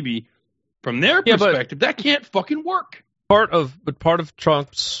saying to Bibi, from their perspective, that can't fucking work. Part of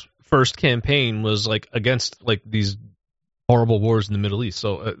Trump's first campaign was like against like these horrible wars in the Middle East.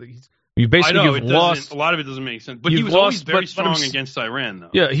 So you basically you've lost. A lot of it doesn't make sense. But he was always very strong against Iran, though.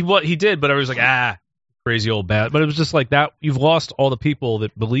 Yeah, he did, but I was like, crazy old bat. But it was just like that. You've lost all the people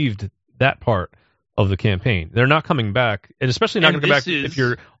that believed that part of the campaign. They're not coming back, and especially not going to come back if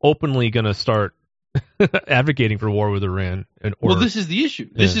you're openly going to start advocating for war with Iran. Well, this is the issue.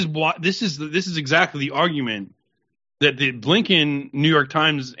 Yeah. This is exactly the argument that the New York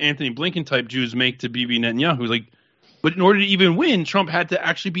Times, Anthony Blinken type Jews make to Bibi Netanyahu. Like, but in order to even win, Trump had to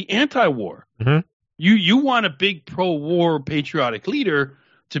actually be anti-war. Mm-hmm. You want a big pro-war patriotic leader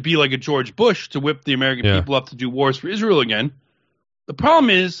to be like a George Bush to whip the American people up to do wars for Israel again. The problem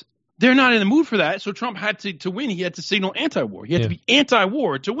is they're not in the mood for that. So Trump had to win. He had to signal anti-war. He had to be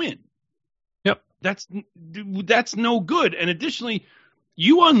anti-war to win. Yep. That's no good. And additionally,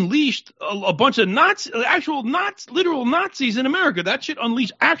 you unleashed a bunch of literal Nazis in America. That shit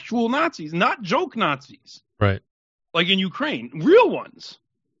unleashed actual Nazis, not joke Nazis. Right. Like in Ukraine, real ones.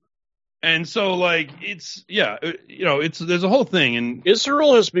 And so, like, there's a whole thing. And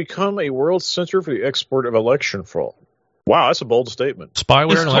Israel has become a world center for the export of election fraud. Wow, that's a bold statement.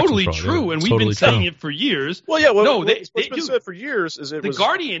 Spyware it's and totally election true, fraud, and we've been saying it for years. Well, yeah, what's been said for years is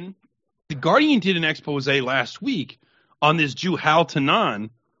The Guardian did an expose last week on this Jew Hal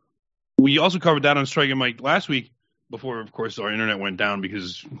Tanan. We also covered that on Strike and Mike last week before, of course, our internet went down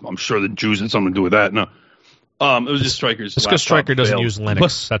because I'm sure the Jews had something to do with that. No. It was just Striker's. It's because Striker doesn't use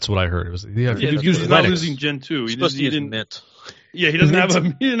Linux. That's what I heard. It was he's not using Gen 2. He didn't. Mint. Yeah, he doesn't have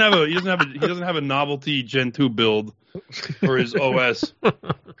a novelty Gen 2 build for his OS.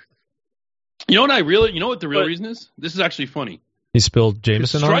 You know what the real reason is? This is actually funny. He spilled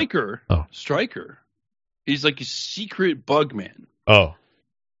Jameson on it? Striker. He's like a secret bug man. Oh.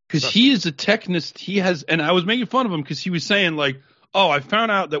 Because he is a technist. And I was making fun of him because he was saying like, oh, I found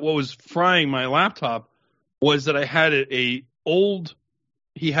out that what was frying my laptop was that I had he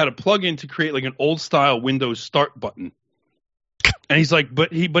had a plug-in to create like an old style Windows start button. And he's like,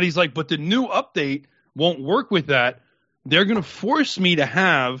 but the new update won't work with that. They're going to force me to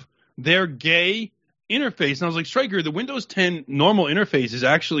have their gay interface. And I was like, Striker, the Windows 10 normal interface is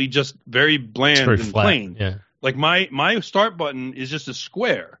actually just very bland and flat. plain. Yeah. Like my start button is just a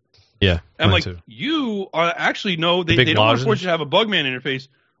square. Yeah. And I'm like, you are actually they don't want to force you to have a Bugman interface.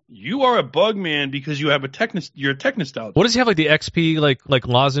 You are a bug man because you have you're a technist out there. What does he have, like the XP, like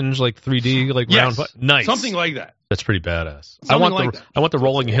lozenge, like 3D, like round? Nice, something like that. That's pretty badass. I want the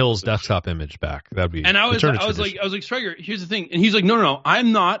Rolling Hills desktop image back. That'd be. And I was like, Striker, here's the thing, and he's like, no,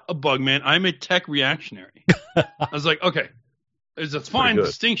 I'm not a bug man. I'm a tech reactionary. I was like, okay, there's a fine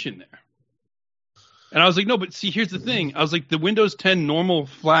distinction there. And I was like, no, but see, here's the thing. I was like, the Windows 10 normal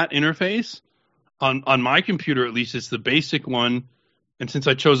flat interface on my computer, at least, it's the basic one. And since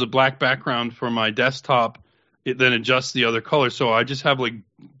I chose a black background for my desktop, it then adjusts the other colors. So I just have like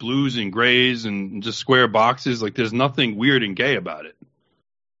blues and grays and just square boxes. Like there's nothing weird and gay about it.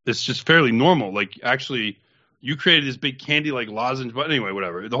 It's just fairly normal. Like actually, you created this big candy like lozenge, but anyway,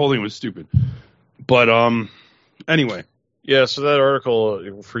 whatever. The whole thing was stupid. But anyway. Yeah, so that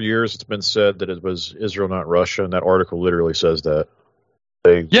article, for years it's been said that it was Israel, not Russia, and that article literally says that.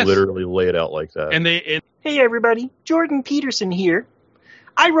 They literally lay it out like that. Hey everybody, Jordan Peterson here.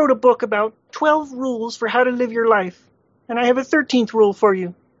 I wrote a book about 12 rules for how to live your life, and I have a 13th rule for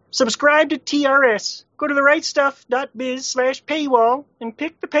you. Subscribe to TRS. Go to therightstuff.biz/paywall and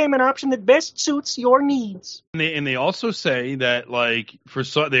pick the payment option that best suits your needs. And they also say that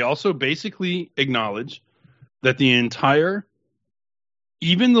they also basically acknowledge that the entire,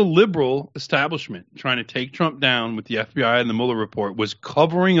 even the liberal establishment trying to take Trump down with the FBI and the Mueller report was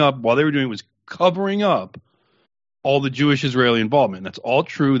covering up, while they were doing it, was covering up all the Jewish-Israeli involvement. That's all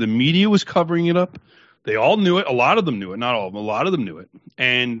true. The media was covering it up. They all knew it. A lot of them knew it. Not all of them. A lot of them knew it.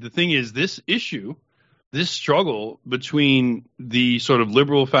 And the thing is, this issue, this struggle between the sort of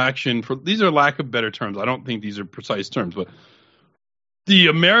liberal faction, these are lack of better terms. I don't think these are precise terms, but the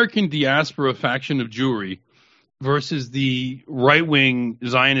American diaspora faction of Jewry versus the right-wing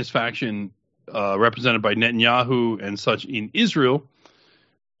Zionist faction represented by Netanyahu and such in Israel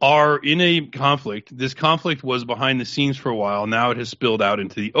are in a conflict. This conflict was behind the scenes for a while. Now it has spilled out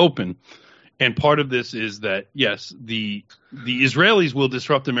into the open. And part of this is that, yes, the Israelis will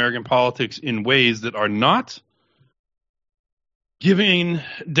disrupt American politics in ways that are not giving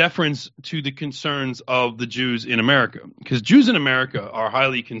deference to the concerns of the Jews in America. Because Jews in America are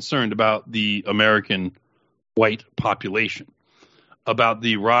highly concerned about the American white population. about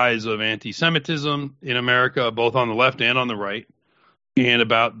the rise of anti-Semitism in America, both on the left and on the right, and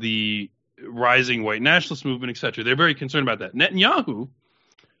about the rising white nationalist movement, etc. They're very concerned about that. Netanyahu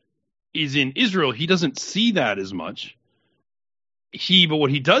is in Israel. He doesn't see that as much. But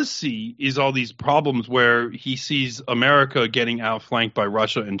what he does see is all these problems where he sees America getting outflanked by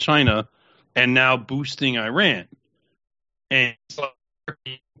Russia and China, and now boosting Iran. And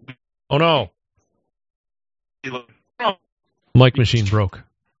oh no, mic machine broke.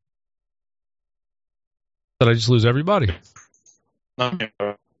 Did I just lose everybody?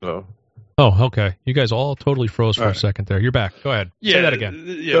 No. Oh, okay. You guys all totally froze for a second there. You're back. Go ahead. Say that again.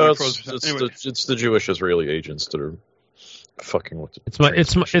 Yeah, it's the Jewish Israeli agents that are fucking with it.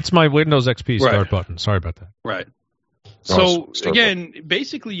 It's my Windows XP start button. Sorry about that. Right. So again,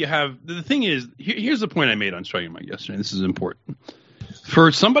 basically, you have the thing is here's the point I made on Striking Mike yesterday. This is important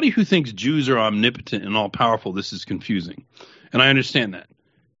for somebody who thinks Jews are omnipotent and all powerful. This is confusing, and I understand that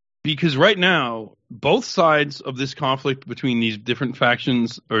because right now both sides of this conflict between these different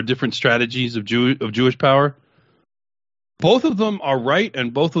factions or different strategies of Jewish power, both of them are right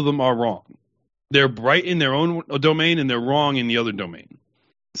and both of them are wrong. They're right in their own domain and they're wrong in the other domain.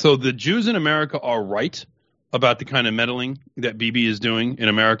 So the Jews in America are right about the kind of meddling that Bibi is doing in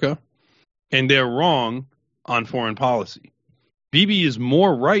America, and they're wrong on foreign policy. Bibi is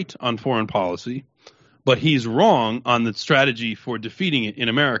more right on foreign policy, but he's wrong on the strategy for defeating it in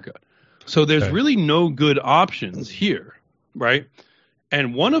America. So there's really no good options here, right?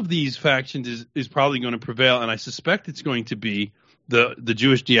 And one of these factions is probably going to prevail, and I suspect it's going to be the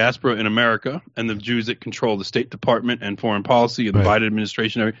Jewish diaspora in America and the Jews that control the State Department and foreign policy and the Biden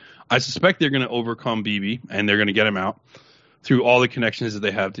administration. I suspect they're going to overcome Bibi and they're going to get him out through all the connections that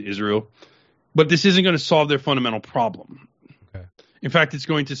they have to Israel. But this isn't going to solve their fundamental problem. Okay. In fact, it's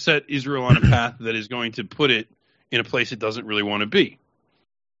going to set Israel on a path that is going to put it in a place it doesn't really want to be.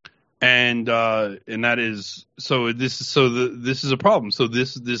 And that is this is a problem. So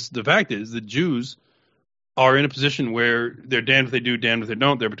the fact is the Jews are in a position where they're damned if they do, damned if they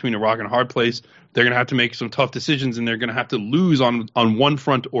don't. They're between a rock and a hard place. They're going to have to make some tough decisions, and they're going to have to lose on one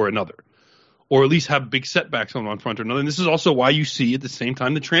front or another, or at least have big setbacks on one front or another. And this is also why you see at the same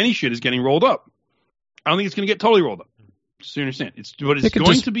time the tranny shit is getting rolled up. I don't think it's going to get totally rolled up. Just so you understand, it's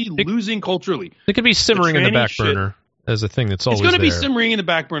going to be losing culturally. It could be simmering in the back burner as a thing that's always there. It's going to be simmering in the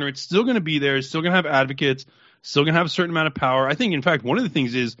back burner. It's still going to be there. It's still going to have advocates. Still going to have a certain amount of power. I think, in fact, one of the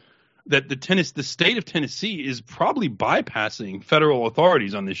things is that the state of Tennessee is probably bypassing federal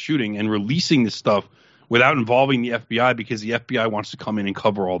authorities on this shooting and releasing this stuff without involving the FBI because the FBI wants to come in and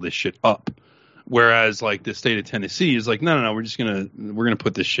cover all this shit up. Whereas like the state of Tennessee is like, no, we're gonna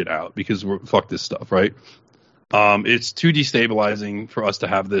put this shit out because fuck this stuff, right? It's too destabilizing for us to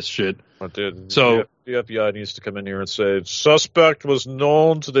have this shit. So the FBI needs to come in here and say suspect was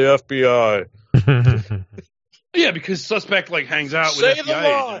known to the FBI. Yeah, because suspect hangs out with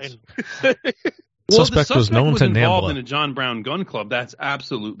FBI agents. Well, suspect was known to involved in a John Brown gun club. That's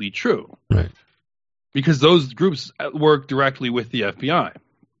absolutely true. Right. Because those groups work directly with the FBI.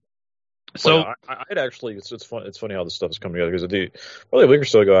 So I'd actually, it's funny how this stuff is coming together because probably a week or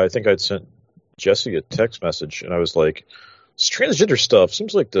so ago, I think I'd sent Jesse a text message and I was like, this transgender stuff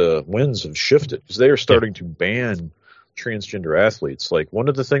seems like the winds have shifted because they are starting to ban transgender athletes. Like one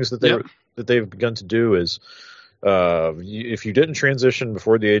of the things that they've begun to do is if you didn't transition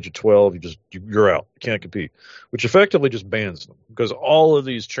before the age of 12, you're out. You can't compete, which effectively just bans them because all of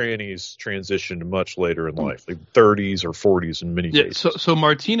these trannies transitioned much later in life, like 30s or 40s in many cases. So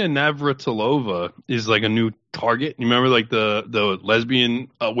Martina Navratilova is like a new target. You remember like the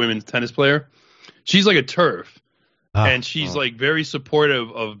lesbian women's tennis player? She's like a turf, and she's like very supportive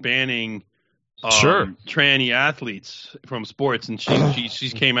of banning tranny athletes from sports. And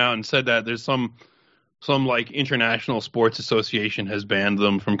she came out and said that there's some like international sports association has banned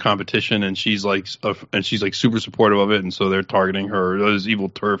them from competition, and she's like super supportive of it, and so they're targeting her, this evil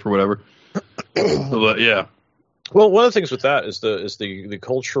turf or whatever. But yeah. Well, one of the things with that is the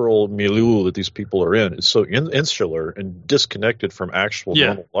cultural milieu that these people are in is so insular and disconnected from actual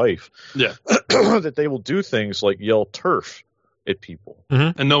normal life. Yeah. That they will do things like yell turf at people,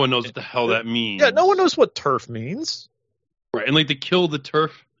 and no one knows what the hell that means. Yeah, no one knows what turf means. Right, and like the kill the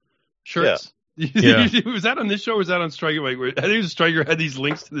turf shirts. Yeah. Was that on this show or was that on Striker? I think it was Striker had these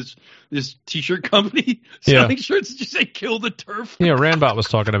links to this t-shirt company selling shirts. Did you say kill the turf? Yeah, Randbot was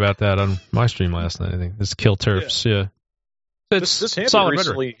talking about that on my stream last night, I think. This kill turfs, yeah. This happened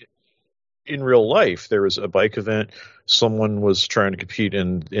recently in real life. There was a bike event. Someone was trying to compete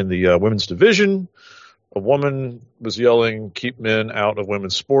in the women's division. a woman was yelling, "Keep men out of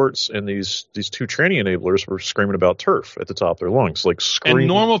women's sports," and these two training enablers were screaming about turf at the top of their lungs, like screaming. And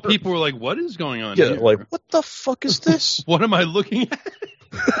normal turf. people were like, "What is going on?" Yeah, here? like, what the fuck is this? What am I looking at?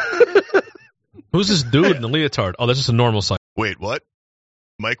 Who's this dude in the leotard? Oh, that's just a normal site. Wait, what?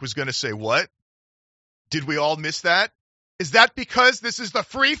 Mike was going to say what? Did we all miss that? Is that because this is the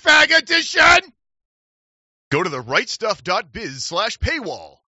free fag edition? Go to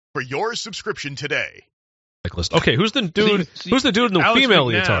therightstuff.biz/paywall for your subscription today. Okay, who's the dude? Who's the dude in the Alex female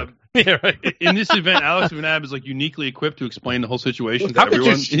McNabb, leotard? Yeah, right. In this event, Alex McNabb is like uniquely equipped to explain the whole situation to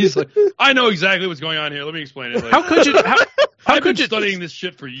everyone. He's like, I know exactly what's going on here. Let me explain it. Like, How could you? I've been studying this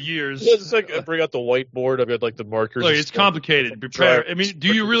shit for years. Yeah, it's like I bring out the whiteboard. I've got like the markers. Look, it's complicated. Prepare. I mean,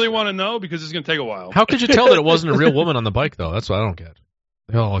 do you really want to know? Because it's going to take a while. How could you tell that it wasn't a real woman on the bike, though? That's what I don't get.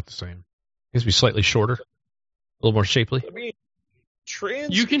 They all look the same. He has to be slightly shorter, a little more shapely. I mean,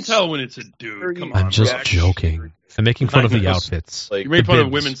 trans. You can tell when it's a dude. Come on. I'm just joking. I'm making fun of the outfits. Like, You made fun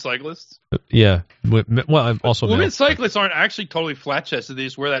of women cyclists? Yeah. Well, I'm also Women male. cyclists aren't actually totally flat chested. They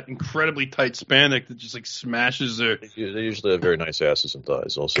just wear that incredibly tight spandex that just like smashes their. They usually have very nice asses and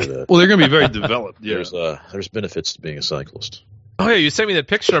thighs. I'll say that. Well, they're going to be very developed. Yeah. There's benefits to being a cyclist. Oh, yeah, you sent me that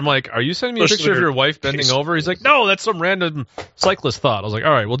picture. I'm like, are you sending me a picture of your wife bending over? He's like, no, that's some random cyclist thought. I was like,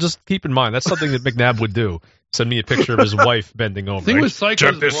 all right, well, just keep in mind, that's something that McNabb would do. Send me a picture of his wife bending over. The thing with cyclists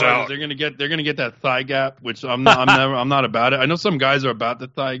Check this out. they're gonna get that thigh gap, which I'm not about it. I know some guys are about the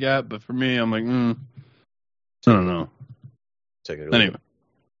thigh gap, but for me, I'm like, I don't know. Anyway,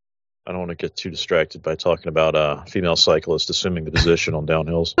 I don't want to get too distracted by talking about female cyclists assuming the position on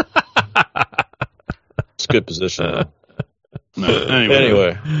downhills. It's a good position. Though. No,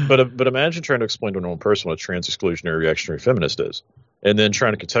 anyway, but imagine trying to explain to a normal person what trans exclusionary reactionary feminist is, and then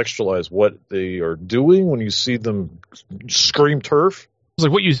trying to contextualize what they are doing when you see them scream turf. It's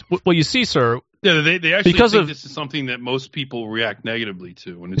like what you see, sir. Yeah, they actually because think of, this is something that most people react negatively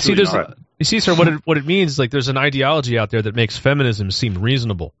to. When it's see, really there's not. You see, sir, what it means is like there's an ideology out there that makes feminism seem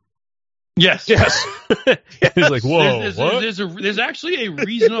reasonable. Yes. He's like, whoa, what? There's actually a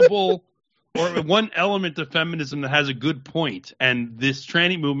reasonable or one element of feminism that has a good point, and this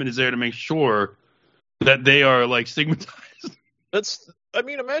tranny movement is there to make sure that they are like stigmatized.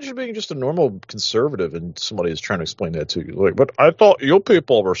 Imagine being just a normal conservative and somebody is trying to explain that to you. Like, but I thought you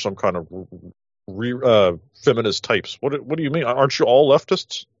people were some kind of feminist types. What do you mean? Aren't you all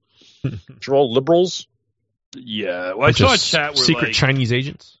leftists? Aren't you all liberals? Yeah. Well, I saw a chat where secret Chinese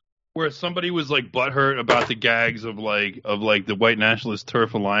agents. Where somebody was like butthurt about the gags of the White Nationalist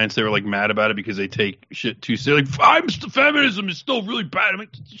Turf Alliance. They were like mad about it because they take shit too seriously. Like, feminism is still really bad. I'm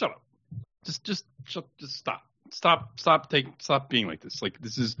like, shut up. Just stop. Stop being like this. Like,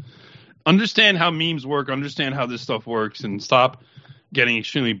 this is, understand how memes work, understand how this stuff works, and stop getting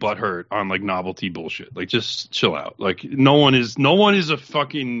extremely butthurt on like novelty bullshit. Like, just chill out. Like, no one is a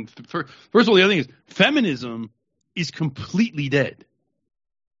fucking. First of all, the other thing is feminism is completely dead.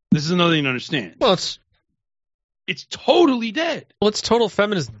 This is another thing to understand. Well, it's totally dead. Well, it's total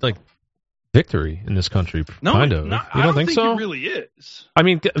feminist like victory in this country. No, kind of. You don't think so? It really is. I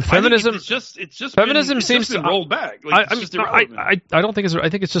mean, feminism. It's just feminism seems to to rolled back. Like, I don't think it's. I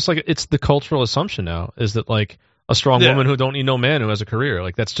think it's just like it's the cultural assumption now is that like a strong woman who don't need no man who has a career,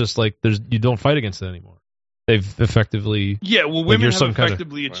 like that's just like you don't fight against it anymore. They've effectively women have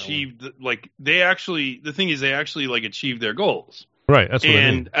effectively achieved like they actually like achieved their goals. Right, that's what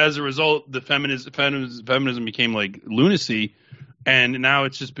I mean. As a result, the feminism became like lunacy, and now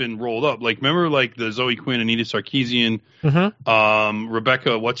it's just been rolled up. Like, remember, like the Zoe Quinn, Anita Sarkeesian,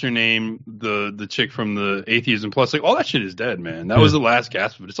 Rebecca, what's her name, the chick from the Atheism Plus, like all that shit is dead, man. That was the last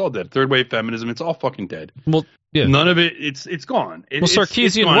gasp of it. It's all dead. Third wave feminism, it's all fucking dead. Well, yeah, none of it. It's gone.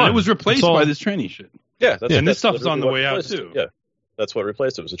 Sarkeesian won. It was replaced by this tranny shit. Yeah, and this stuff is on the way out too. Yeah, that's what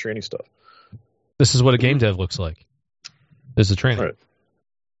replaced it was the tranny stuff. This is what a game dev looks like. There's a training. Right.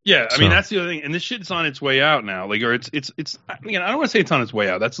 Yeah, I mean that's the other thing, and this shit's on its way out now. Like, or it's. Again, I don't want to say it's on its way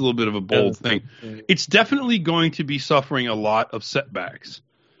out. That's a little bit of a bold thing. It's definitely going to be suffering a lot of setbacks.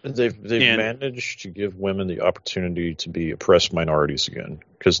 They've managed to give women the opportunity to be oppressed minorities again,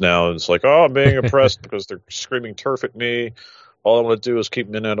 because now it's like, oh, I'm being oppressed because they're screaming turf at me. All I want to do is keep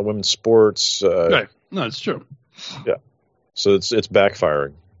men out of women's sports. Right. No, it's true. Yeah. So it's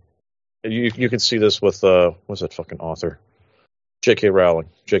backfiring. You can see this with what's that fucking author? J.K. Rowling.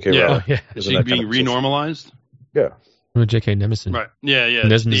 Rowling. Yeah. Is she being renormalized? Yeah. J.K. Nemesis. Right. Yeah.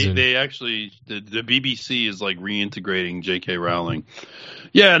 They actually the BBC is like reintegrating J.K. Rowling.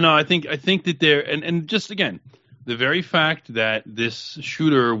 Yeah. No, I think that they're and just again the very fact that this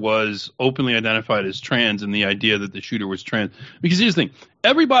shooter was openly identified as trans and the idea that the shooter was trans, because here's the thing: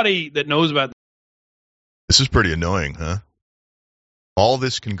 everybody that knows about This is pretty annoying, huh? All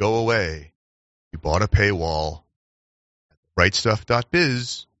this can go away. You bought a paywall.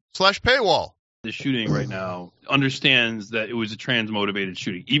 rightstuff.biz/paywall. The shooting right now understands that it was a trans-motivated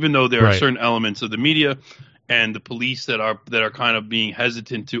shooting, even though there are certain elements of the media and the police that are kind of being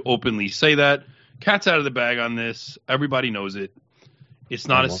hesitant to openly say that. Cat's out of the bag on this. Everybody knows it. It's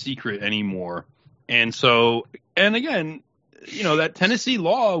not a secret anymore. And so, and again, that Tennessee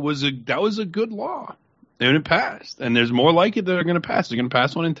law was a good law, and it passed. And there's more like it that are going to pass. They're going to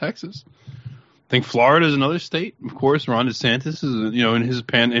pass one in Texas. I think Florida is another state. Of course, Ron DeSantis is,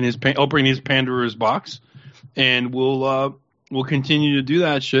 in his opening his Pandora's box, and we'll continue to do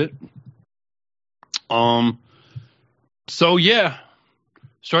that shit. So yeah,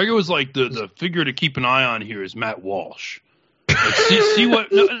 Stryker was like the figure to keep an eye on here is Matt Walsh. Like, see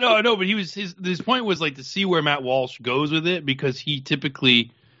what? No, but his point was like to see where Matt Walsh goes with it, because he typically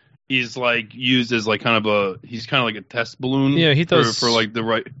is like used as like he's kind of like a test balloon. Yeah, he does for like the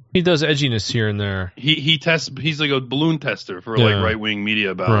right. He does edginess here and there. He's like a balloon tester for like right wing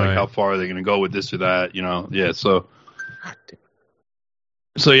media about like how far they're going to go with this or that. Yeah. So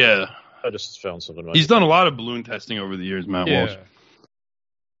yeah, I just found something. He's done a lot of balloon testing over the years, Matt Walsh.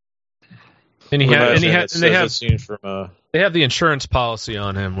 And they have the insurance policy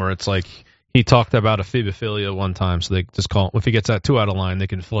on him where it's like he talked about ephebophilia one time, so they just call him, if he gets that too out of line, they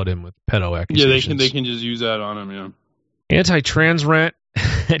can flood him with pedo accusations. Yeah, they can just use that on him. Yeah. Anti-trans rant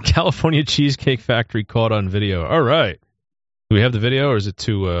at California Cheesecake Factory caught on video. All right, do we have the video, or is it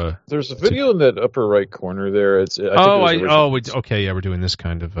too? There's a video in that upper right corner there. We're doing this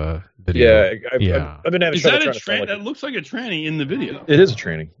kind of video. Yeah, I've been having Is that a tranny? That looks like a tranny in the video. It is a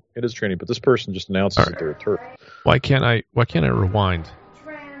tranny. But this person just announces that they're a TERF. Why can't I rewind?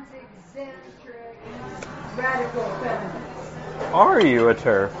 Are you a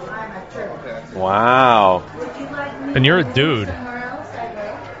TERF? I'm a TERF. Wow. Would you like me And you're a dude.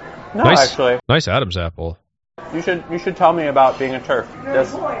 No, actually. Nice Adam's apple. You should tell me about being a TERF. You're a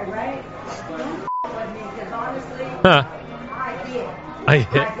boy, right? Don't with me, because honestly,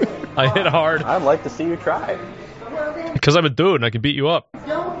 I hit hard. I'd like to see you try. Well, then, because I'm a dude and I can beat you up.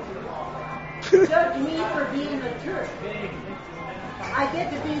 don't judge me for being a TERF. I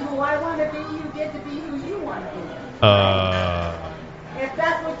get to be who I want to be. You get to be who you want to be. If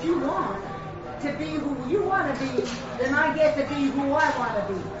that's what you want, to be who you want to be, then I get to be who I want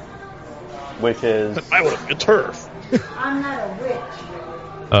to be. Which is? I want to be a TERF. I'm not a witch.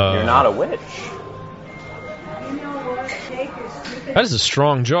 You're not a witch. You know what? Take your stupid... That is a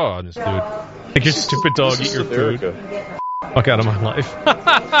strong jaw on this dude. Take your stupid dog, eat your food. Fuck out of my life.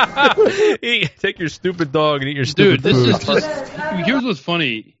 Take your stupid dog and eat your stupid food. Dude, this is just... Here's what's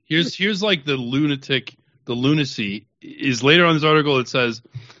funny. Here's like the lunacy is later on this article. It says,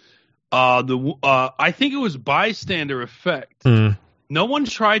 I think it was bystander effect. No one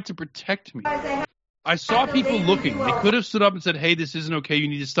tried to protect me. I saw people looking. They could have stood up and said, hey, this isn't okay. You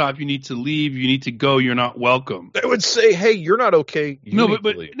need to stop. You need to leave. You need to go. You're not welcome. They would say, hey, you're not okay.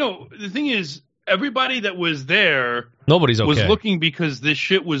 But the thing is, everybody that was there was looking because this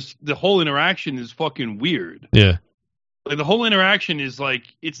shit was, the whole interaction is fucking weird. Yeah. Like the whole interaction is like,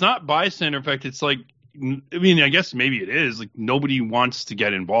 it's not bystander effect. It's like, I mean, I guess maybe it is. Like nobody wants to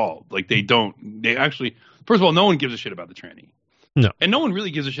get involved. Like they actually, first of all, no one gives a shit about the tranny. No. And no one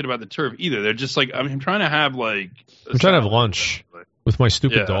really gives a shit about the TERF either. They're just like, I'm trying to have lunch with my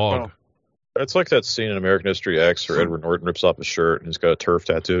stupid dog. Well, it's like that scene in American History X where Edward Norton rips off his shirt and he's got a TERF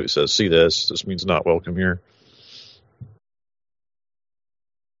tattoo. He says, see this? This means not welcome here.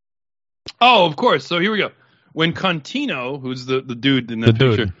 Oh, of course. So here we go. When Contino, who's the dude in the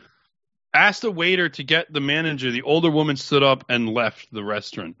picture, asked a waiter to get the manager, the older woman stood up and left the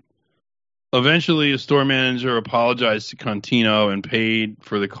restaurant. Eventually, a store manager apologized to Contino and paid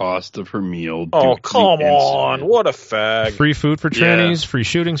for the cost of her meal. Oh, come on. What a fag. Free food for trannies, free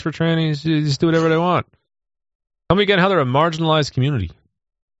shootings for trannies. You just do whatever they want. Tell me again how they're a marginalized community.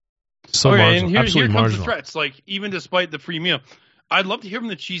 So marginal. And here comes the threats. Like, even despite the free meal, I'd love to hear from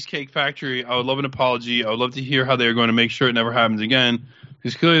the Cheesecake Factory. I would love an apology. I would love to hear how they're going to make sure it never happens again.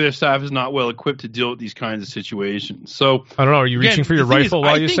 Because clearly their staff is not well equipped to deal with these kinds of situations. So I don't know. Are you reaching for your rifle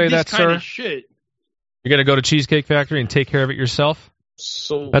while you say that, sir? Shit, you're going to go to Cheesecake Factory and take care of it yourself?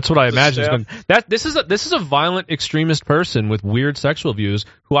 So that's what I imagine. This is a violent extremist person with weird sexual views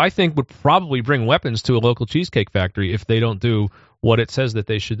who I think would probably bring weapons to a local Cheesecake Factory if they don't do what it says that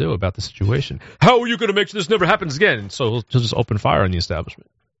they should do about the situation. How are you going to make sure this never happens again? So he'll just open fire on the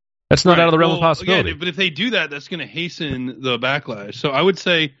establishment. That's not out of the realm of possibility. Again, but if they do that, that's going to hasten the backlash. So I would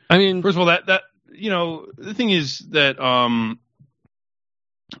say, first of all, that the thing is that oh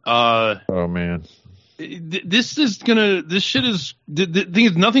man, this shit is. The thing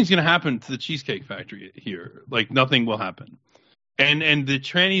is, nothing's gonna happen to the Cheesecake Factory here. Like nothing will happen. And the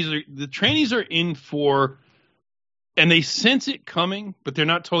trannies are in for. And they sense it coming, but they're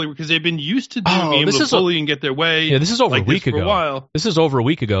not totally because they've been used to being able to bully and get their way. Yeah, this is over like a week ago. For a while. This is over a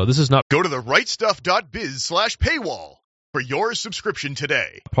week ago. This is not. Go to therightstuff.biz/paywall for your subscription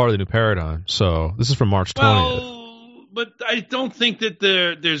today. Part of the new paradigm. So this is from March 20th. Well, but I don't think that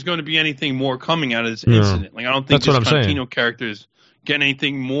there's going to be anything more coming out of this incident. Like I don't think this Contino character is getting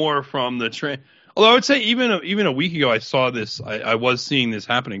anything more from the train. Although I would say even a week ago I saw this. I was seeing this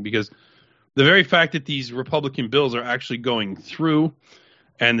happening because. The very fact that these Republican bills are actually going through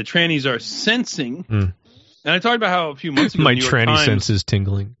and the trannies are sensing, and I talked about how a few months ago, my tranny sense is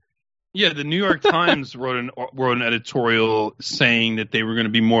tingling. Yeah, the New York Times wrote an editorial saying that they were going to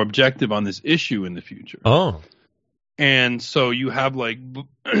be more objective on this issue in the future. Oh. And so you have the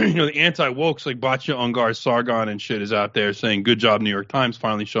anti-wokes like Batya Ungar Sargon and shit is out there saying, good job, New York Times,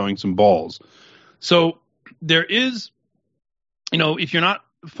 finally showing some balls. So there is, if you're not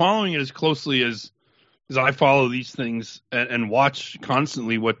following it as closely as I follow these things and watch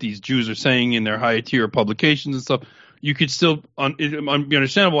constantly what these Jews are saying in their higher tier publications and stuff, you could still be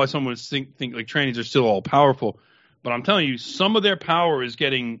understandable why someone would think like trannies are still all powerful. But I'm telling you, some of their power is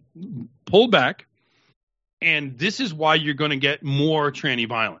getting pulled back, and this is why you're going to get more tranny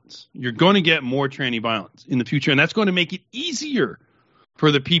violence. You're going to get more tranny violence in the future, and that's going to make it easier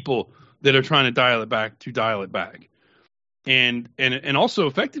for the people that are trying to dial it back to dial it back. And also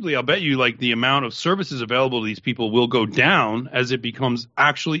effectively, I'll bet you like the amount of services available to these people will go down as it becomes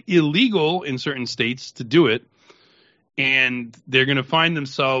actually illegal in certain states to do it. And they're going to find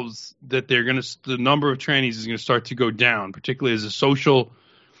themselves that the number of trannies is going to start to go down, particularly as the social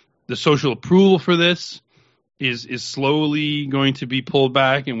approval for this is slowly going to be pulled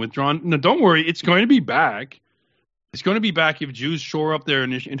back and withdrawn. No, don't worry. It's going to be back. It's going to be back if Jews shore up their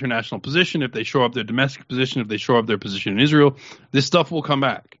international position, if they shore up their domestic position, if they shore up their position in Israel. This stuff will come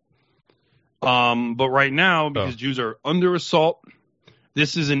back. But right now, because Jews are under assault,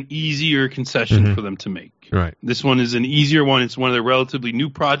 this is an easier concession for them to make. Right. This one is an easier one. It's one of their relatively new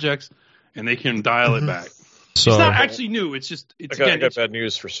projects, and they can dial it back. So, it's not actually new. It's just I got bad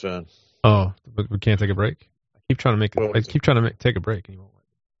news for Sven. Oh, but we can't take a break. I keep trying to take a break.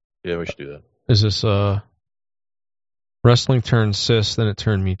 Yeah, we should do that. Is this wrestling turned cis, then it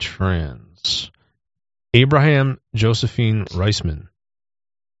turned me trans? Abraham Josephine Reisman.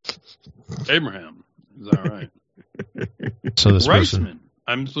 Abraham, is that right? So this Reisman. person.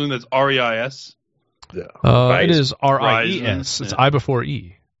 I'm assuming that's R-E-I-S. Yeah. It is R-I-E-S. It's I before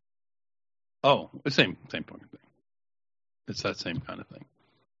E. Oh, the same fucking thing. It's that same kind of thing.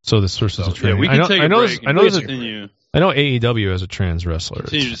 So this person's a trans. Yeah, we can take a break. I know AEW as a trans wrestler.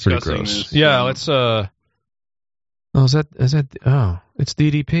 It's pretty gross. This, yeah, let's Oh, is that it's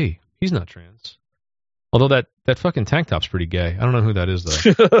DDP. He's not trans. Although that fucking tank top's pretty gay. I don't know who that is though.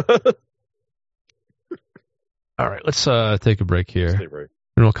 All right, let's take a break here. And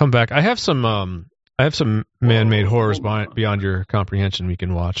we'll come back. I have some man-made horrors beyond your comprehension we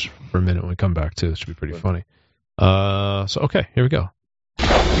can watch for a minute when we come back too. This should be pretty funny. So okay, here we go.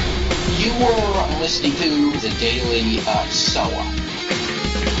 You were listening to the Daily Showa.